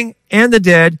living and the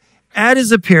dead at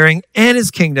his appearing and his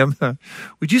kingdom.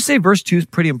 Would you say verse 2 is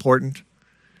pretty important?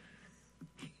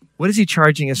 What is he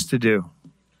charging us to do?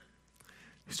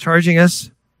 He's charging us,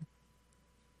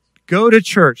 go to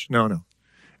church. No.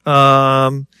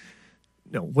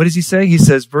 No, what does he say? He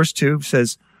says, verse 2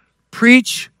 says,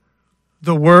 preach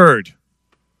the word.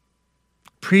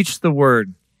 Preach the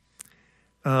word.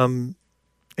 And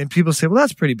people say, well,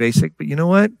 that's pretty basic. But you know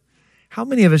what? How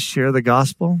many of us share the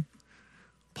gospel?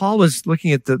 Paul was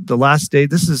looking at the last day.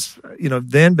 This is,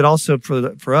 then, but also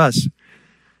for us.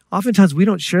 Oftentimes we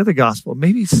don't share the gospel.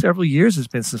 Maybe several years it's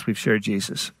been since we've shared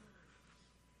Jesus.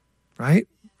 Right?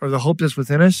 Or the hope that's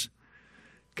within us.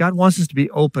 God wants us to be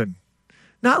open.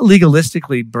 Not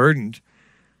legalistically burdened,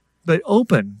 but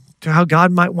open to how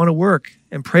God might want to work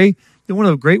and pray. One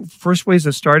of the great first ways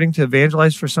of starting to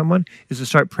evangelize for someone is to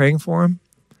start praying for them.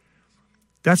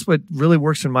 That's what really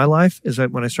works in my life, is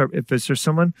that when if there's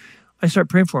someone, I start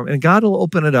praying for them. And God will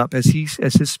open it up as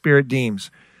his Spirit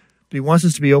deems. But he wants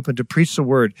us to be open to preach the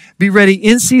word. Be ready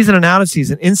in season and out of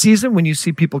season. In season, when you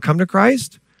see people come to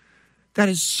Christ, that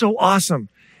is so awesome.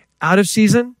 Out of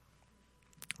season,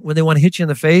 when they want to hit you in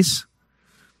the face,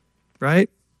 right?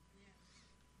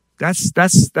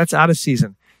 That's out of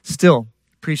season. Still,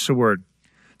 preach the word.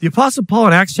 The Apostle Paul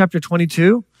in Acts chapter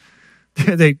 22,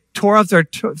 they tore off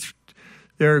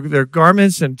their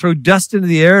garments and threw dust into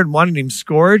the air and wanted him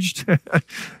scourged.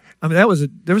 I mean,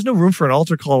 there was no room for an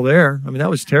altar call there. I mean, that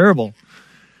was terrible.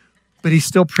 But he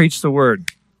still preached the word.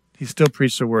 He still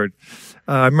preached the word.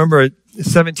 I remember a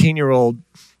 17-year-old.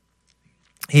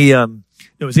 It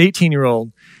was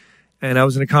 18-year-old. And I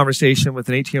was in a conversation with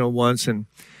an 18-year-old once, and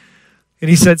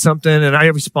he said something, and I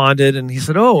responded, and he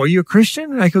said, "Oh, are you a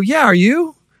Christian?" And I go, "Yeah, are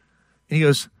you?" And he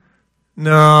goes,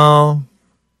 "No."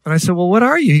 And I said, "Well, what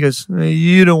are you?" He goes,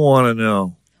 "You don't want to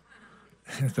know."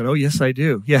 I thought, "Oh, yes, I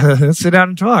do. Yeah, let's sit down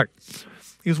and talk."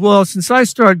 He goes, "Well, since I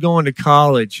started going to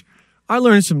college, I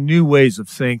learned some new ways of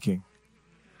thinking."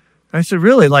 I said,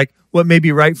 "Really? Like what may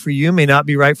be right for you may not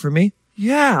be right for me?"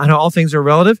 "Yeah." "And all things are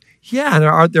relative?" "Yeah."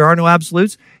 "And there are no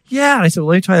absolutes?" "Yeah." And I said, "Well,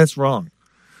 let me tell you that's wrong."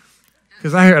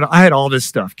 Because I had all this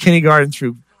stuff, kindergarten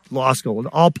through law school,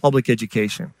 all public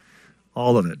education,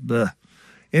 all of it. Blech.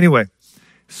 Anyway,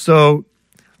 so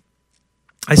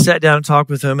I sat down and talked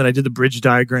with him, and I did the bridge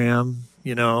diagram,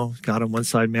 God on one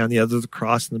side, man on the other, the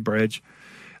cross and the bridge.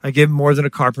 I gave him More Than a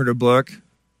Carpenter book.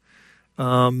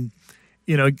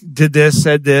 Did this,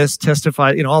 said this,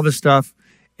 testified, all this stuff.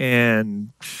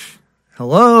 And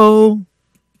hello,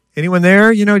 anyone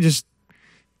there? Just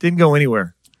didn't go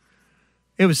anywhere.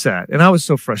 It was sad. And I was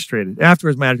so frustrated.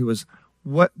 Afterwards, my attitude was,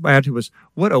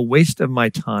 what a waste of my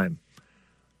time.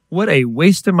 What a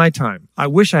waste of my time. I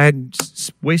wish I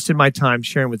hadn't wasted my time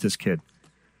sharing with this kid.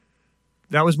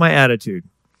 That was my attitude.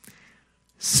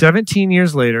 17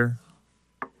 years later,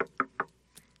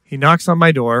 he knocks on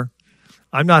my door.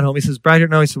 I'm not home. He says, "Brad,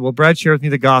 no." He said, "Well, Brad shared with me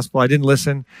the gospel. I didn't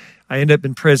listen. I ended up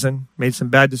in prison, made some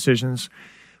bad decisions.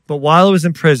 But while I was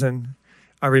in prison,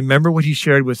 I remember what he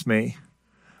shared with me.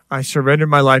 I surrendered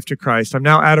my life to Christ. I'm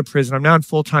now out of prison. I'm now in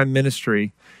full-time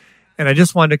ministry. And I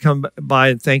just wanted to come by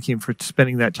and thank him for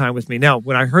spending that time with me." Now,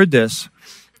 when I heard this,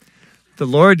 the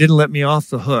Lord didn't let me off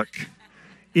the hook.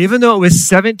 Even though it was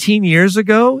 17 years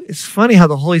ago, it's funny how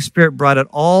the Holy Spirit brought it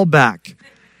all back.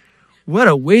 What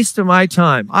a waste of my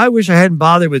time. I wish I hadn't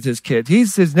bothered with this kid.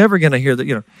 He's never going to hear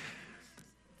that,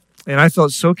 And I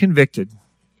felt so convicted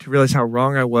to realize how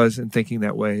wrong I was in thinking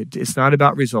that way. It's not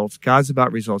about results. God's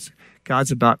about results.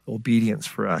 God's about obedience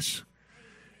for us.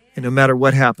 And no matter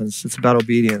what happens, it's about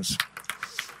obedience.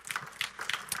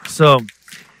 So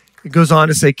it goes on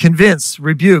to say, convince,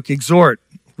 rebuke, exhort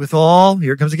with all,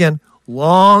 here it comes again,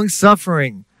 long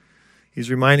suffering.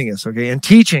 He's reminding us, okay, and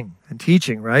teaching,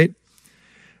 right?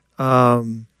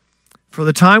 For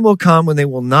the time will come when they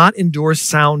will not endure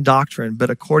sound doctrine, but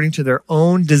according to their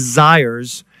own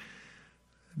desires,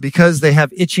 because they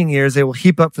have itching ears, they will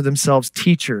heap up for themselves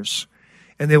teachers,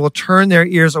 and they will turn their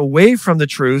ears away from the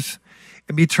truth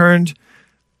and be turned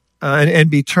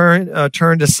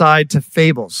aside to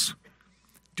fables.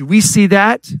 Do we see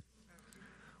that?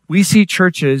 We see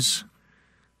churches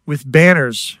with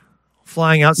banners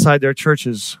flying outside their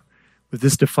churches with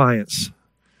this defiance.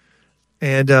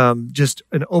 And just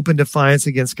an open defiance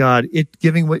against God,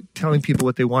 telling people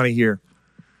what they want to hear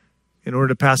in order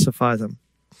to pacify them.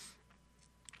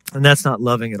 And that's not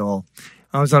loving at all.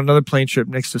 I was on another plane trip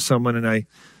next to someone, and I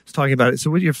was talking about it.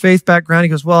 So, what's your faith background? He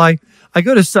goes, "Well, I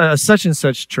go to such and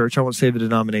such church. I won't say the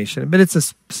denomination, but it's a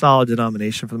solid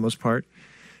denomination for the most part."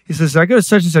 He says, "I go to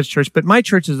such and such church, but my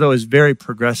church, is very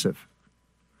progressive."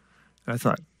 And I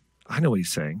thought, I know what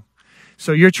he's saying.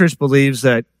 So your church believes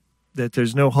that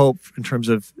there's no hope in terms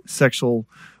of sexual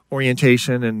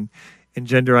orientation and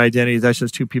gender identity. That's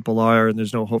just who people are, and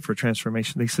there's no hope for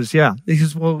transformation. He says, "Yeah." He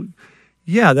says, "Well,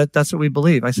 yeah, that's what we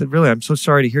believe." I said, "Really? I'm so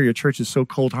sorry to hear your church is so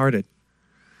cold-hearted."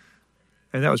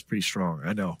 And that was pretty strong,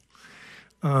 I know.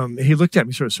 And he looked at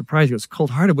me sort of surprised. He goes,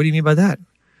 "Cold-hearted? What do you mean by that?"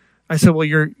 I said, "Well,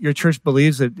 your church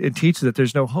believes that it teaches that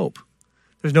there's no hope.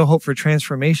 There's no hope for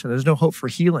transformation. There's no hope for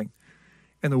healing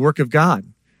and the work of God.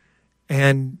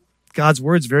 And God's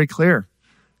word's very clear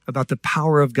about the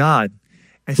power of God."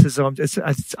 I says,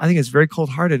 I think it's very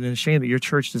cold-hearted and a shame that your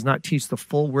church does not teach the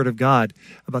full word of God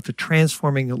about the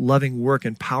transforming, loving work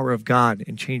and power of God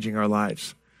in changing our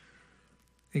lives.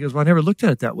 He goes, "Well, I never looked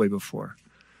at it that way before."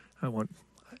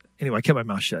 Anyway, I kept my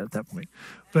mouth shut at that point.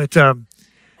 But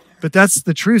that's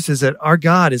the truth, is that our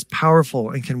God is powerful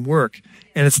and can work.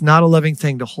 And it's not a loving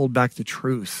thing to hold back the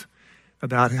truth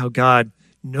about how God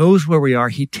knows where we are.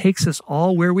 He takes us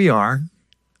all where we are,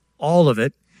 all of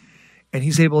it, and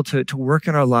he's able to work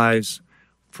in our lives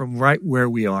from right where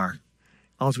we are.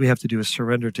 All we have to do is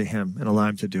surrender to him and allow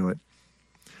him to do it.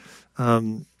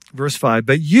 Verse 5,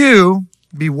 "But you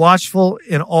be watchful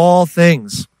in all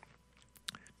things."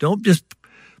 Don't just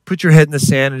put your head in the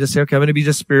sand and just say, "Okay, I'm going to be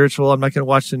just spiritual. I'm not going to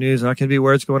watch the news. I'm not going to be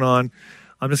aware what's going on.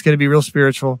 I'm just going to be real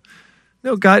spiritual."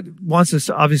 No, God wants us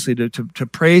obviously to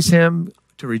praise him,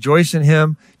 to rejoice in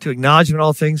him, to acknowledge him in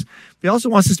all things. But he also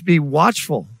wants us to be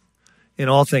watchful in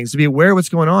all things, to be aware of what's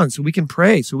going on so we can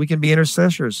pray, so we can be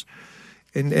intercessors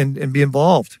and be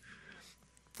involved.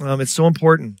 It's so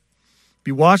important.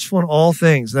 Be watchful in all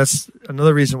things. That's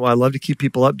another reason why I love to keep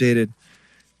people updated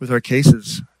with our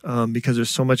cases. because there's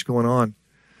so much going on.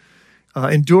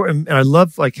 Endure, and I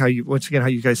love like how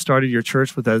you guys started your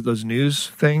church with those news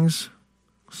things.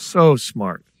 So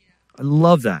smart. I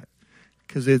love that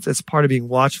because it's part of being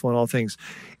watchful in all things.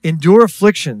 Endure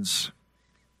afflictions.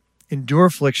 Endure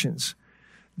afflictions.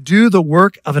 Do the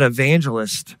work of an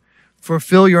evangelist.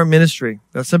 Fulfill your ministry.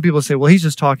 Now, some people say, well, he's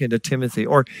just talking to Timothy,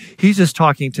 or he's just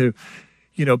talking to,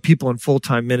 people in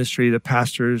full-time ministry, the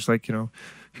pastors, like,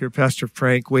 here, Pastor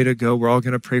Frank, way to go. We're all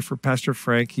going to pray for Pastor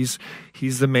Frank. He's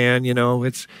the man,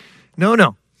 it's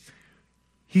no.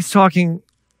 He's talking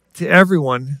to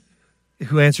everyone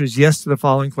who answers yes to the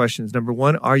following questions. Number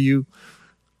one, are you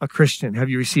a Christian? Have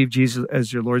you received Jesus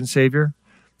as your Lord and Savior?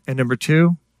 And number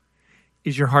two,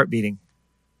 is your heart beating?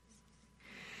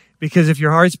 Because if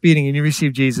your heart's beating and you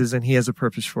receive Jesus, then he has a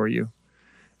purpose for you.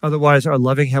 Otherwise, our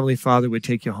loving Heavenly Father would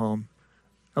take you home.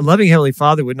 A loving Heavenly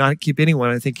Father would not keep anyone,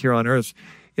 I think, here on earth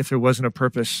if there wasn't a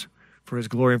purpose for his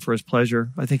glory and for his pleasure.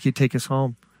 I think he'd take us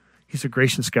home. He's a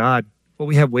gracious God. What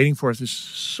we have waiting for us is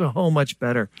so much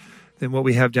better than what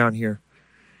we have down here.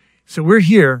 So we're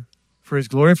here for his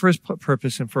glory and for his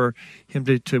purpose and for him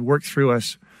to work through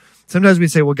us. Sometimes we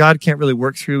say, well, God can't really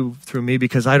work through me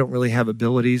because I don't really have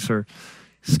abilities or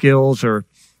skills or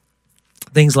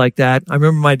things like that. I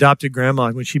remember my adopted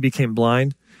grandma, when she became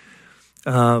blind,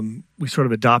 we sort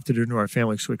of adopted her into our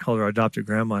family, so we called her our adopted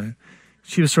grandma.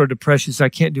 She was sort of depressed. She said, I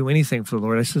can't do anything for the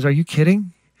Lord. I says, are you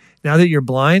kidding? Now that you're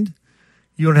blind,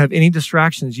 you don't have any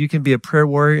distractions. You can be a prayer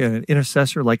warrior and an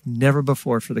intercessor like never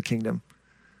before for the kingdom.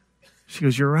 She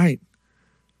goes, you're right.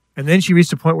 And then she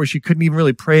reached a point where she couldn't even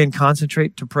really pray and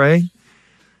concentrate to pray.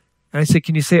 And I said,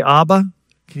 can you say Abba?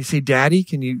 Can you say Daddy?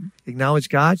 Can you acknowledge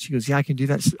God? She goes, yeah, I can do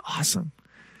that. I said, awesome.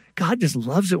 God just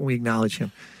loves it when we acknowledge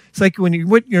him. It's like when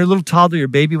you're a little toddler, your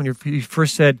baby, when you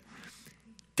first said,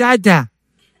 Dada,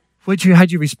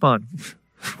 how'd you respond?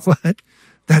 What?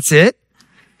 That's it?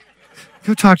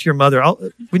 Go talk to your mother.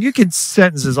 When you can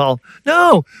sentences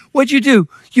no, what'd you do?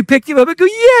 You picked him up and go,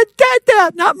 yeah,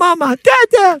 Dada, not Mama,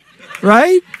 Dada,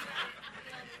 right?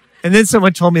 And then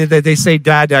someone told me that they say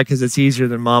Dada because it's easier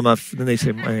than Mama. Then they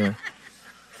say, anyway.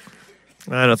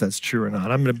 I don't know if that's true or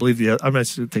not. I'm going to believe I'm going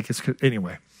to think it's,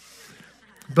 anyway.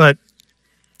 But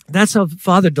that's how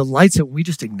Father delights it when we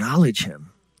just acknowledge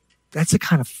him. That's the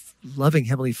kind of loving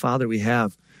Heavenly Father we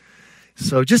have.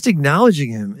 So just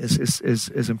acknowledging him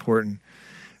is important.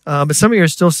 But some of you are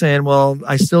still saying, well,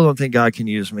 I still don't think God can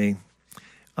use me.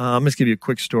 I'm going to give you a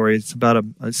quick story. It's about a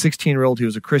 16-year-old who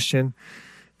was a Christian,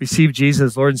 received Jesus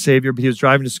as Lord and Savior, but he was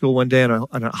driving to school one day on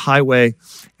a highway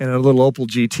in a little Opel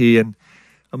GT, and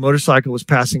a motorcycle was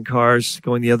passing cars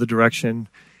going the other direction,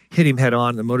 hit him head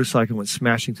on. The motorcycle went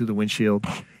smashing through the windshield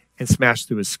and smashed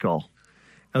through his skull.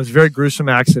 It was a very gruesome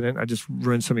accident. I just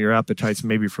ruined some of your appetites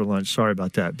maybe for lunch. Sorry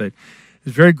about that. But it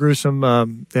was very gruesome.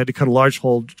 They had to cut a large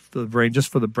hole for the brain, just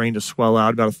for the brain to swell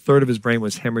out. About a third of his brain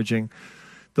was hemorrhaging.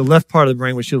 The left part of the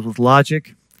brain was filled with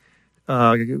logic,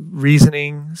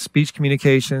 reasoning, speech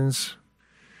communications.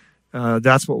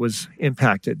 That's what was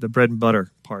impacted. The bread and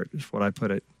butter part is what I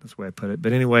put it. That's the way I put it.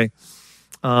 But anyway,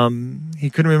 he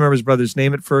couldn't remember his brother's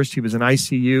name at first. He was in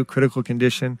ICU, critical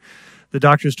condition. The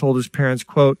doctors told his parents,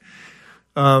 quote,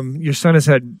 your son has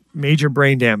had major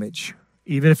brain damage.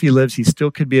 Even if he lives, he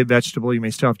still could be a vegetable. You may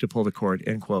still have to pull the cord,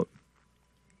 end quote.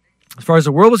 As far as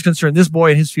the world was concerned, this boy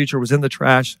and his future was in the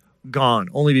trash, gone,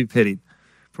 only be pitied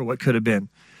for what could have been.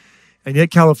 And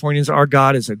yet, Californians, our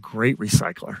God is a great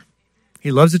recycler.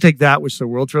 He loves to take that which the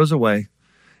world throws away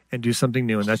and do something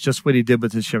new. And that's just what he did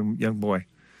with this young boy.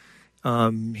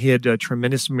 He had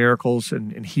tremendous miracles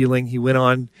and healing. He went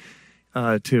on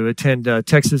to attend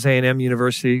Texas A&M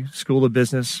University School of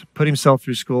Business, put himself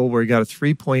through school where he got a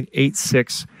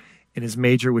 3.86 in his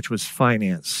major, which was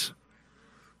finance,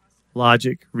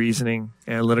 logic, reasoning,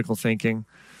 analytical thinking.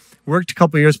 Worked a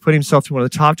couple of years, put himself through one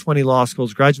of the top 20 law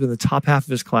schools, graduated in the top half of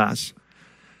his class.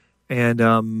 And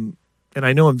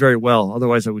I know him very well.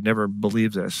 Otherwise, I would never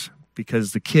believe this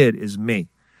because the kid is me.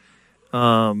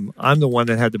 I'm the one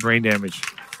that had the brain damage.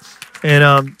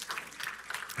 And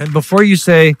before you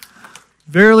say,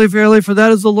 verily, verily, for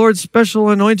that is the Lord's special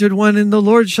anointed one, and the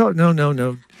Lord shall...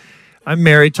 No. I'm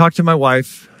married. Talk to my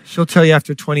wife. She'll tell you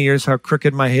after 20 years how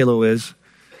crooked my halo is.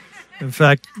 In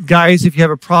fact, guys, if you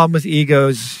have a problem with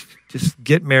egos, just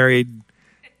get married.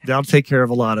 That'll take care of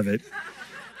a lot of it.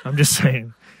 I'm just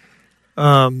saying.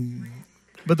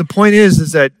 But the point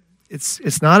is that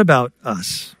it's not about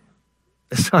us.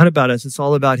 It's not about us. It's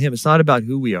all about him. It's not about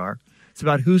who we are. It's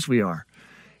about whose we are.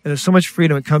 And there's so much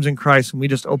freedom that comes in Christ when we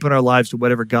just open our lives to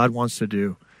whatever God wants to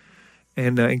do.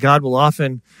 And God will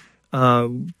often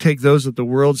take those that the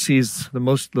world sees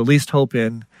the least hope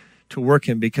in to work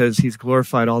in because he's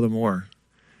glorified all the more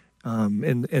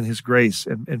in his grace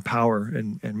and power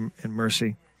and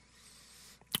mercy.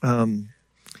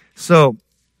 So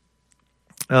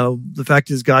the fact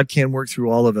is, God can work through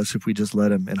all of us if we just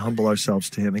let him and humble ourselves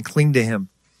to him and cling to him.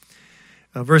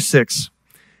 Verse 6,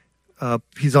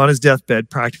 he's on his deathbed,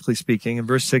 practically speaking. In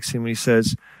verse 16, when he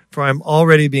says, "For I am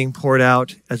already being poured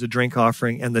out as a drink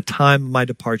offering, and the time of my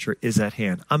departure is at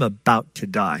hand." I'm about to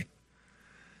die.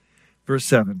 Verse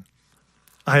 7,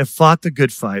 "I have fought the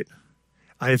good fight.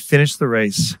 I have finished the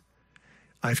race.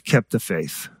 I've kept the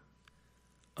faith."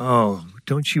 Oh,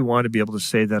 don't you want to be able to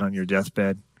say that on your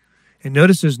deathbed? And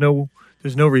notice there's no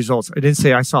results. I didn't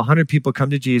say I saw 100 people come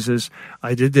to Jesus.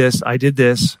 I did this. I did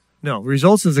this. No,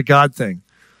 results is a God thing.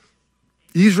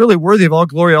 He's really worthy of all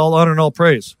glory, all honor, and all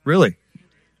praise. Really.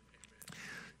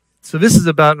 So this is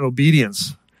about an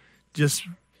obedience. Just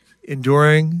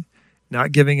enduring,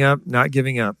 not giving up, not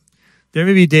giving up. There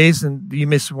may be days and you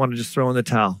may want to just throw in the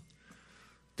towel.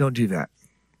 Don't do that.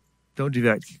 Don't do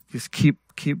that. Just keep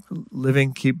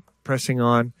living, keep pressing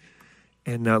on,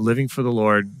 and living for the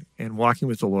Lord and walking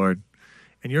with the Lord.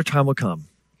 And your time will come.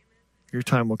 Your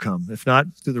time will come. If not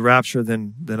through the rapture,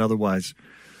 then otherwise.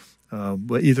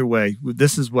 But either way,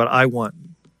 this is what I want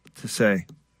to say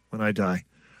when I die.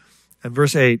 And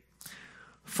verse 8,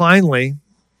 finally,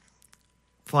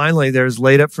 there's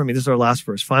laid up for me, this is our last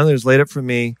verse, finally there's laid up for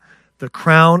me the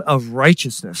crown of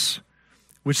righteousness,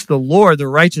 which the Lord, the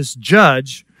righteous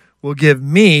judge, will give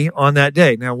me on that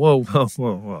day. Now,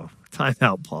 whoa. Time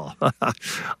out, Paul.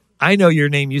 I know your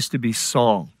name used to be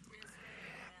Saul.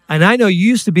 And I know you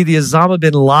used to be the Osama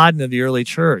bin Laden of the early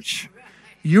church.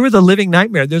 You were the living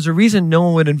nightmare. There's a reason no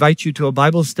one would invite you to a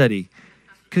Bible study,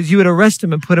 because you would arrest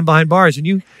him and put him behind bars. And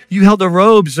you held the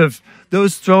robes of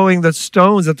those throwing the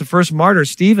stones at the first martyr,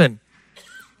 Stephen.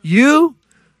 You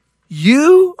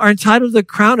are entitled to the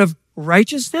crown of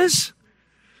righteousness?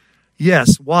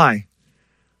 Yes. Why?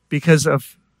 Because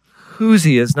of whose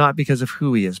he is, not because of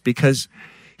who he is. Because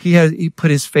he put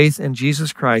his faith in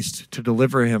Jesus Christ to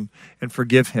deliver him and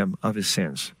forgive him of his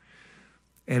sins.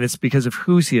 And it's because of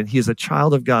whose he is. He is a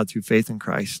child of God through faith in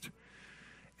Christ.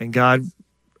 And God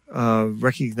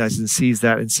recognizes and sees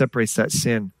that and separates that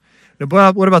sin.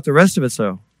 Now, what about the rest of us,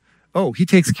 though? Oh, he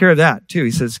takes care of that, too.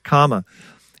 He says, comma,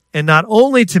 "And not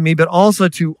only to me, but also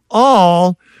to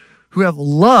all who have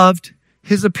loved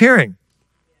his appearing."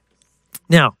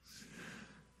 Now,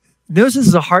 notice this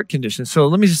is a heart condition. So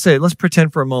let me just say, let's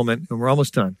pretend for a moment, and we're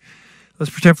almost done.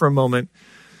 Let's pretend for a moment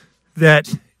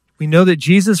that we know that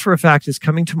Jesus, for a fact, is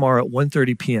coming tomorrow at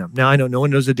 1:30 p.m. Now, I know no one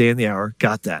knows the day and the hour.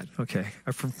 Got that. Okay.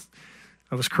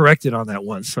 I was corrected on that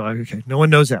once. So, okay, no one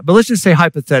knows that. But let's just say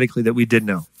hypothetically that we did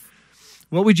know.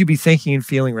 What would you be thinking and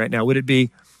feeling right now? Would it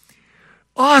be,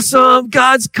 awesome,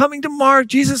 God's coming tomorrow,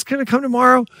 Jesus is going to come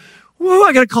tomorrow. Whoa,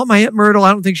 I got to call my Aunt Myrtle.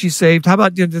 I don't think she's saved. How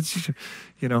about,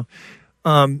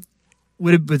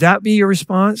 would that be your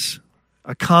response?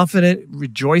 A confident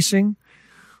rejoicing?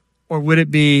 Or would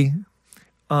it be,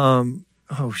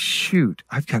 oh, shoot,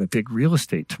 I've got a big real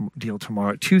estate deal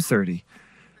tomorrow at 2:30.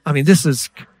 I mean, this is...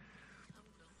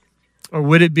 Or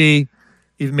would it be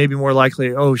even maybe more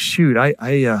likely, oh, shoot, I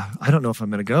don't know if I'm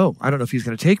going to go. I don't know if he's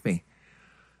going to take me.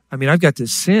 I mean, I've got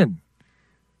this sin,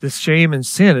 this shame and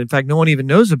sin. In fact, no one even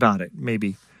knows about it,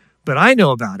 maybe. But I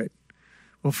know about it.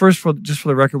 Well, first, just for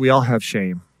the record, we all have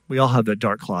shame. We all have that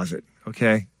dark closet,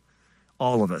 okay?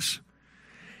 All of us.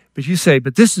 But you say,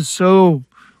 but this is so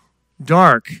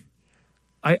dark.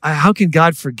 How can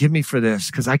God forgive me for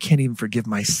this? Because I can't even forgive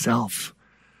myself.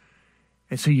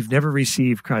 And so you've never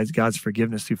received God's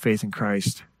forgiveness through faith in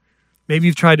Christ. Maybe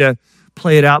you've tried to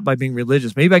play it out by being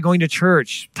religious. Maybe by going to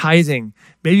church, tithing.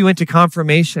 Maybe you went to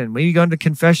confirmation. Maybe you gone to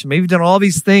confession. Maybe you've done all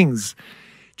these things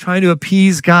trying to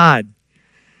appease God.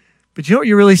 But you know what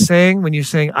you're really saying when you're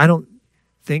saying, I don't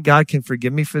think God can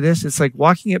forgive me for this? It's like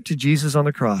walking up to Jesus on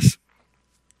the cross.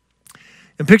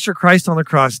 And picture Christ on the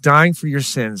cross dying for your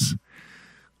sins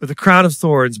with a crown of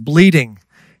thorns, bleeding,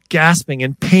 gasping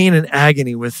in pain and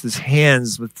agony with his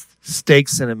hands with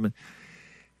stakes in him.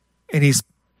 And he's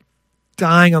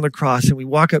dying on the cross. And we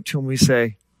walk up to him and we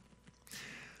say,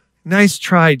 nice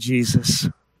try, Jesus.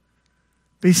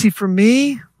 But you see, for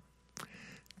me,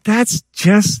 that's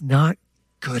just not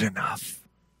good enough.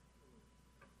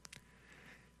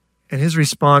 And his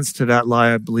response to that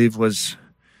lie, I believe,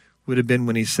 would have been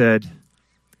when he said,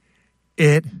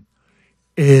 it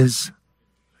is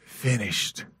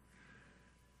finished.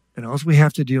 And all we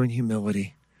have to do in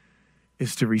humility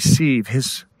is to receive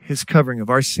his covering of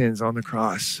our sins on the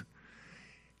cross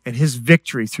and his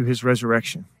victory through his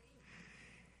resurrection.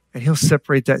 And he'll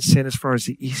separate that sin as far as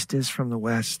the east is from the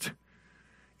west.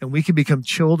 and we can become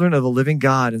children of the living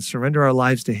God and surrender our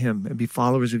lives to him and be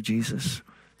followers of Jesus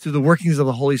through the workings of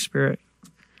the Holy Spirit.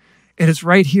 And it's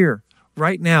right here,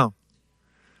 right now.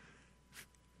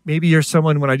 Maybe you're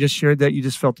someone, when I just shared that, you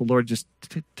just felt the Lord just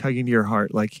tugging to your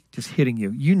heart, like just hitting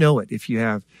you. You know it if you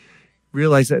have.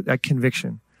 Realize that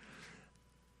conviction.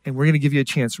 And we're going to give you a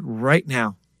chance right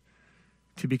now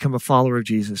to become a follower of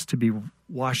Jesus, to be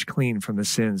washed clean from the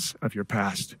sins of your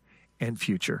past and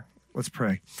future. Let's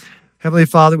pray. Heavenly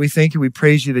Father, we thank you. We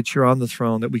praise you that you're on the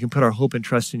throne, that we can put our hope and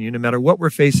trust in you no matter what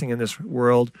we're facing in this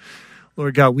world.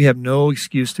 Lord God, we have no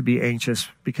excuse to be anxious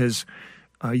because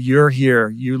you're here.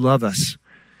 You love us.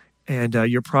 And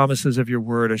your promises of your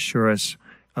word assure us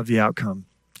of the outcome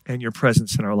and your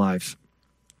presence in our lives.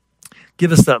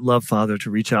 Give us that love, Father,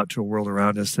 to reach out to a world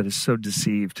around us that is so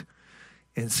deceived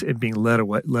and being led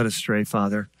astray,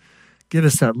 Father. Give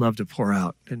us that love to pour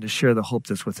out and to share the hope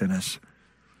that's within us.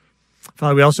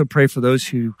 Father, we also pray for those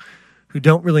who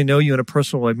don't really know you in a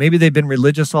personal way. Maybe they've been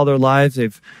religious all their lives.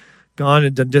 They've gone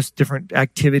and done just different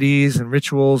activities and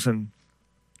rituals and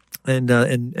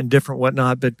different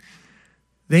whatnot, but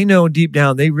they know deep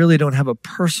down they really don't have a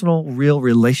personal, real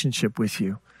relationship with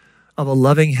you, of a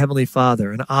loving Heavenly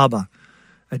Father, an Abba,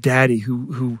 a daddy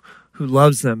who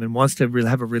loves them and wants to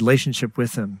have a relationship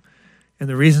with them. And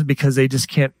the reason is because they just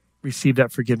can't receive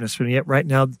that forgiveness. And yet right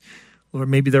now, Lord,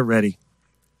 maybe they're ready.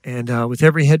 And with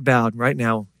every head bowed right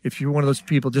now, if you're one of those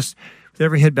people, just with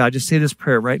every head bowed, just say this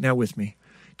prayer right now with me.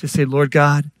 Just say, Lord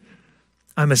God,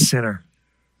 I'm a sinner.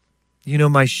 You know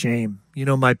my shame. You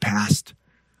know my past.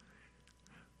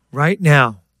 Right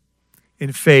now,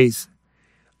 in faith,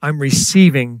 I'm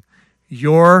receiving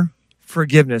your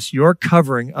forgiveness, your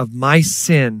covering of my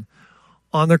sin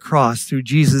on the cross through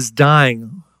Jesus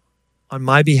dying on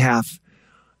my behalf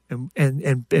and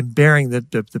bearing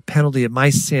the penalty of my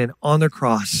sin on the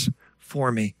cross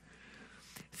for me.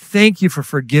 Thank you for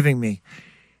forgiving me.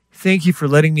 Thank you for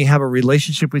letting me have a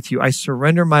relationship with you. I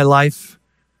surrender my life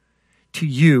to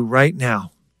you right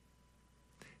now.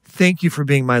 Thank you for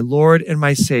being my Lord and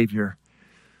my Savior.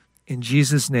 In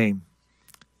Jesus' name,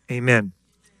 amen.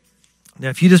 Now,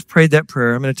 if you just prayed that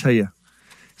prayer, I'm going to tell you,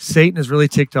 Satan is really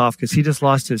ticked off because he just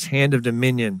lost his hand of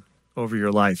dominion over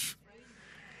your life.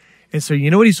 And so you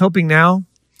know what he's hoping now?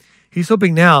 He's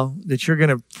hoping now that you're going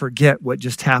to forget what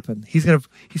just happened. He's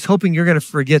hoping you're going to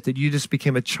forget that you just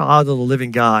became a child of the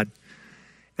living God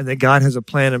and that God has a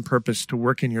plan and purpose to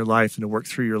work in your life and to work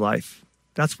through your life.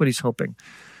 That's what he's hoping.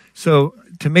 So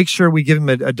to make sure we give him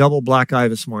a double black eye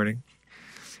this morning,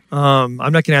 I'm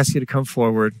not going to ask you to come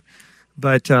forward,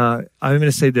 but I'm going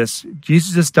to say this.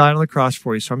 Jesus just died on the cross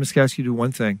for you, so I'm just going to ask you to do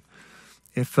one thing.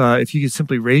 If you could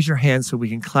simply raise your hand so we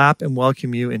can clap and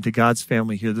welcome you into God's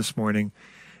family here this morning.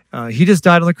 He just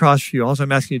died on the cross for you. All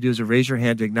I'm asking you to do is to raise your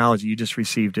hand to acknowledge that you just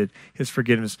received it, his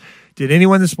forgiveness. Did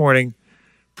anyone this morning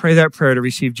pray that prayer to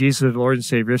receive Jesus as Lord and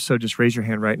Savior? If so, just raise your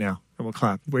hand right now and we'll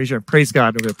clap. Raise your hand. Praise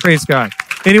God over there. Praise God.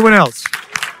 Anyone else?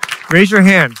 Raise your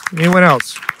hand. Anyone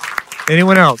else?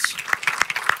 Anyone else?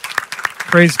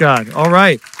 Praise God. All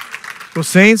right. Well,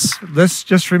 saints, let's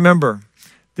just remember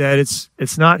that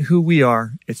it's not who we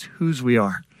are, it's whose we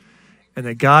are. And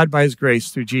that God, by his grace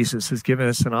through Jesus, has given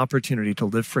us an opportunity to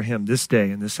live for him this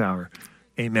day and this hour.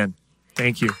 Amen.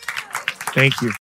 Thank you. Thank you.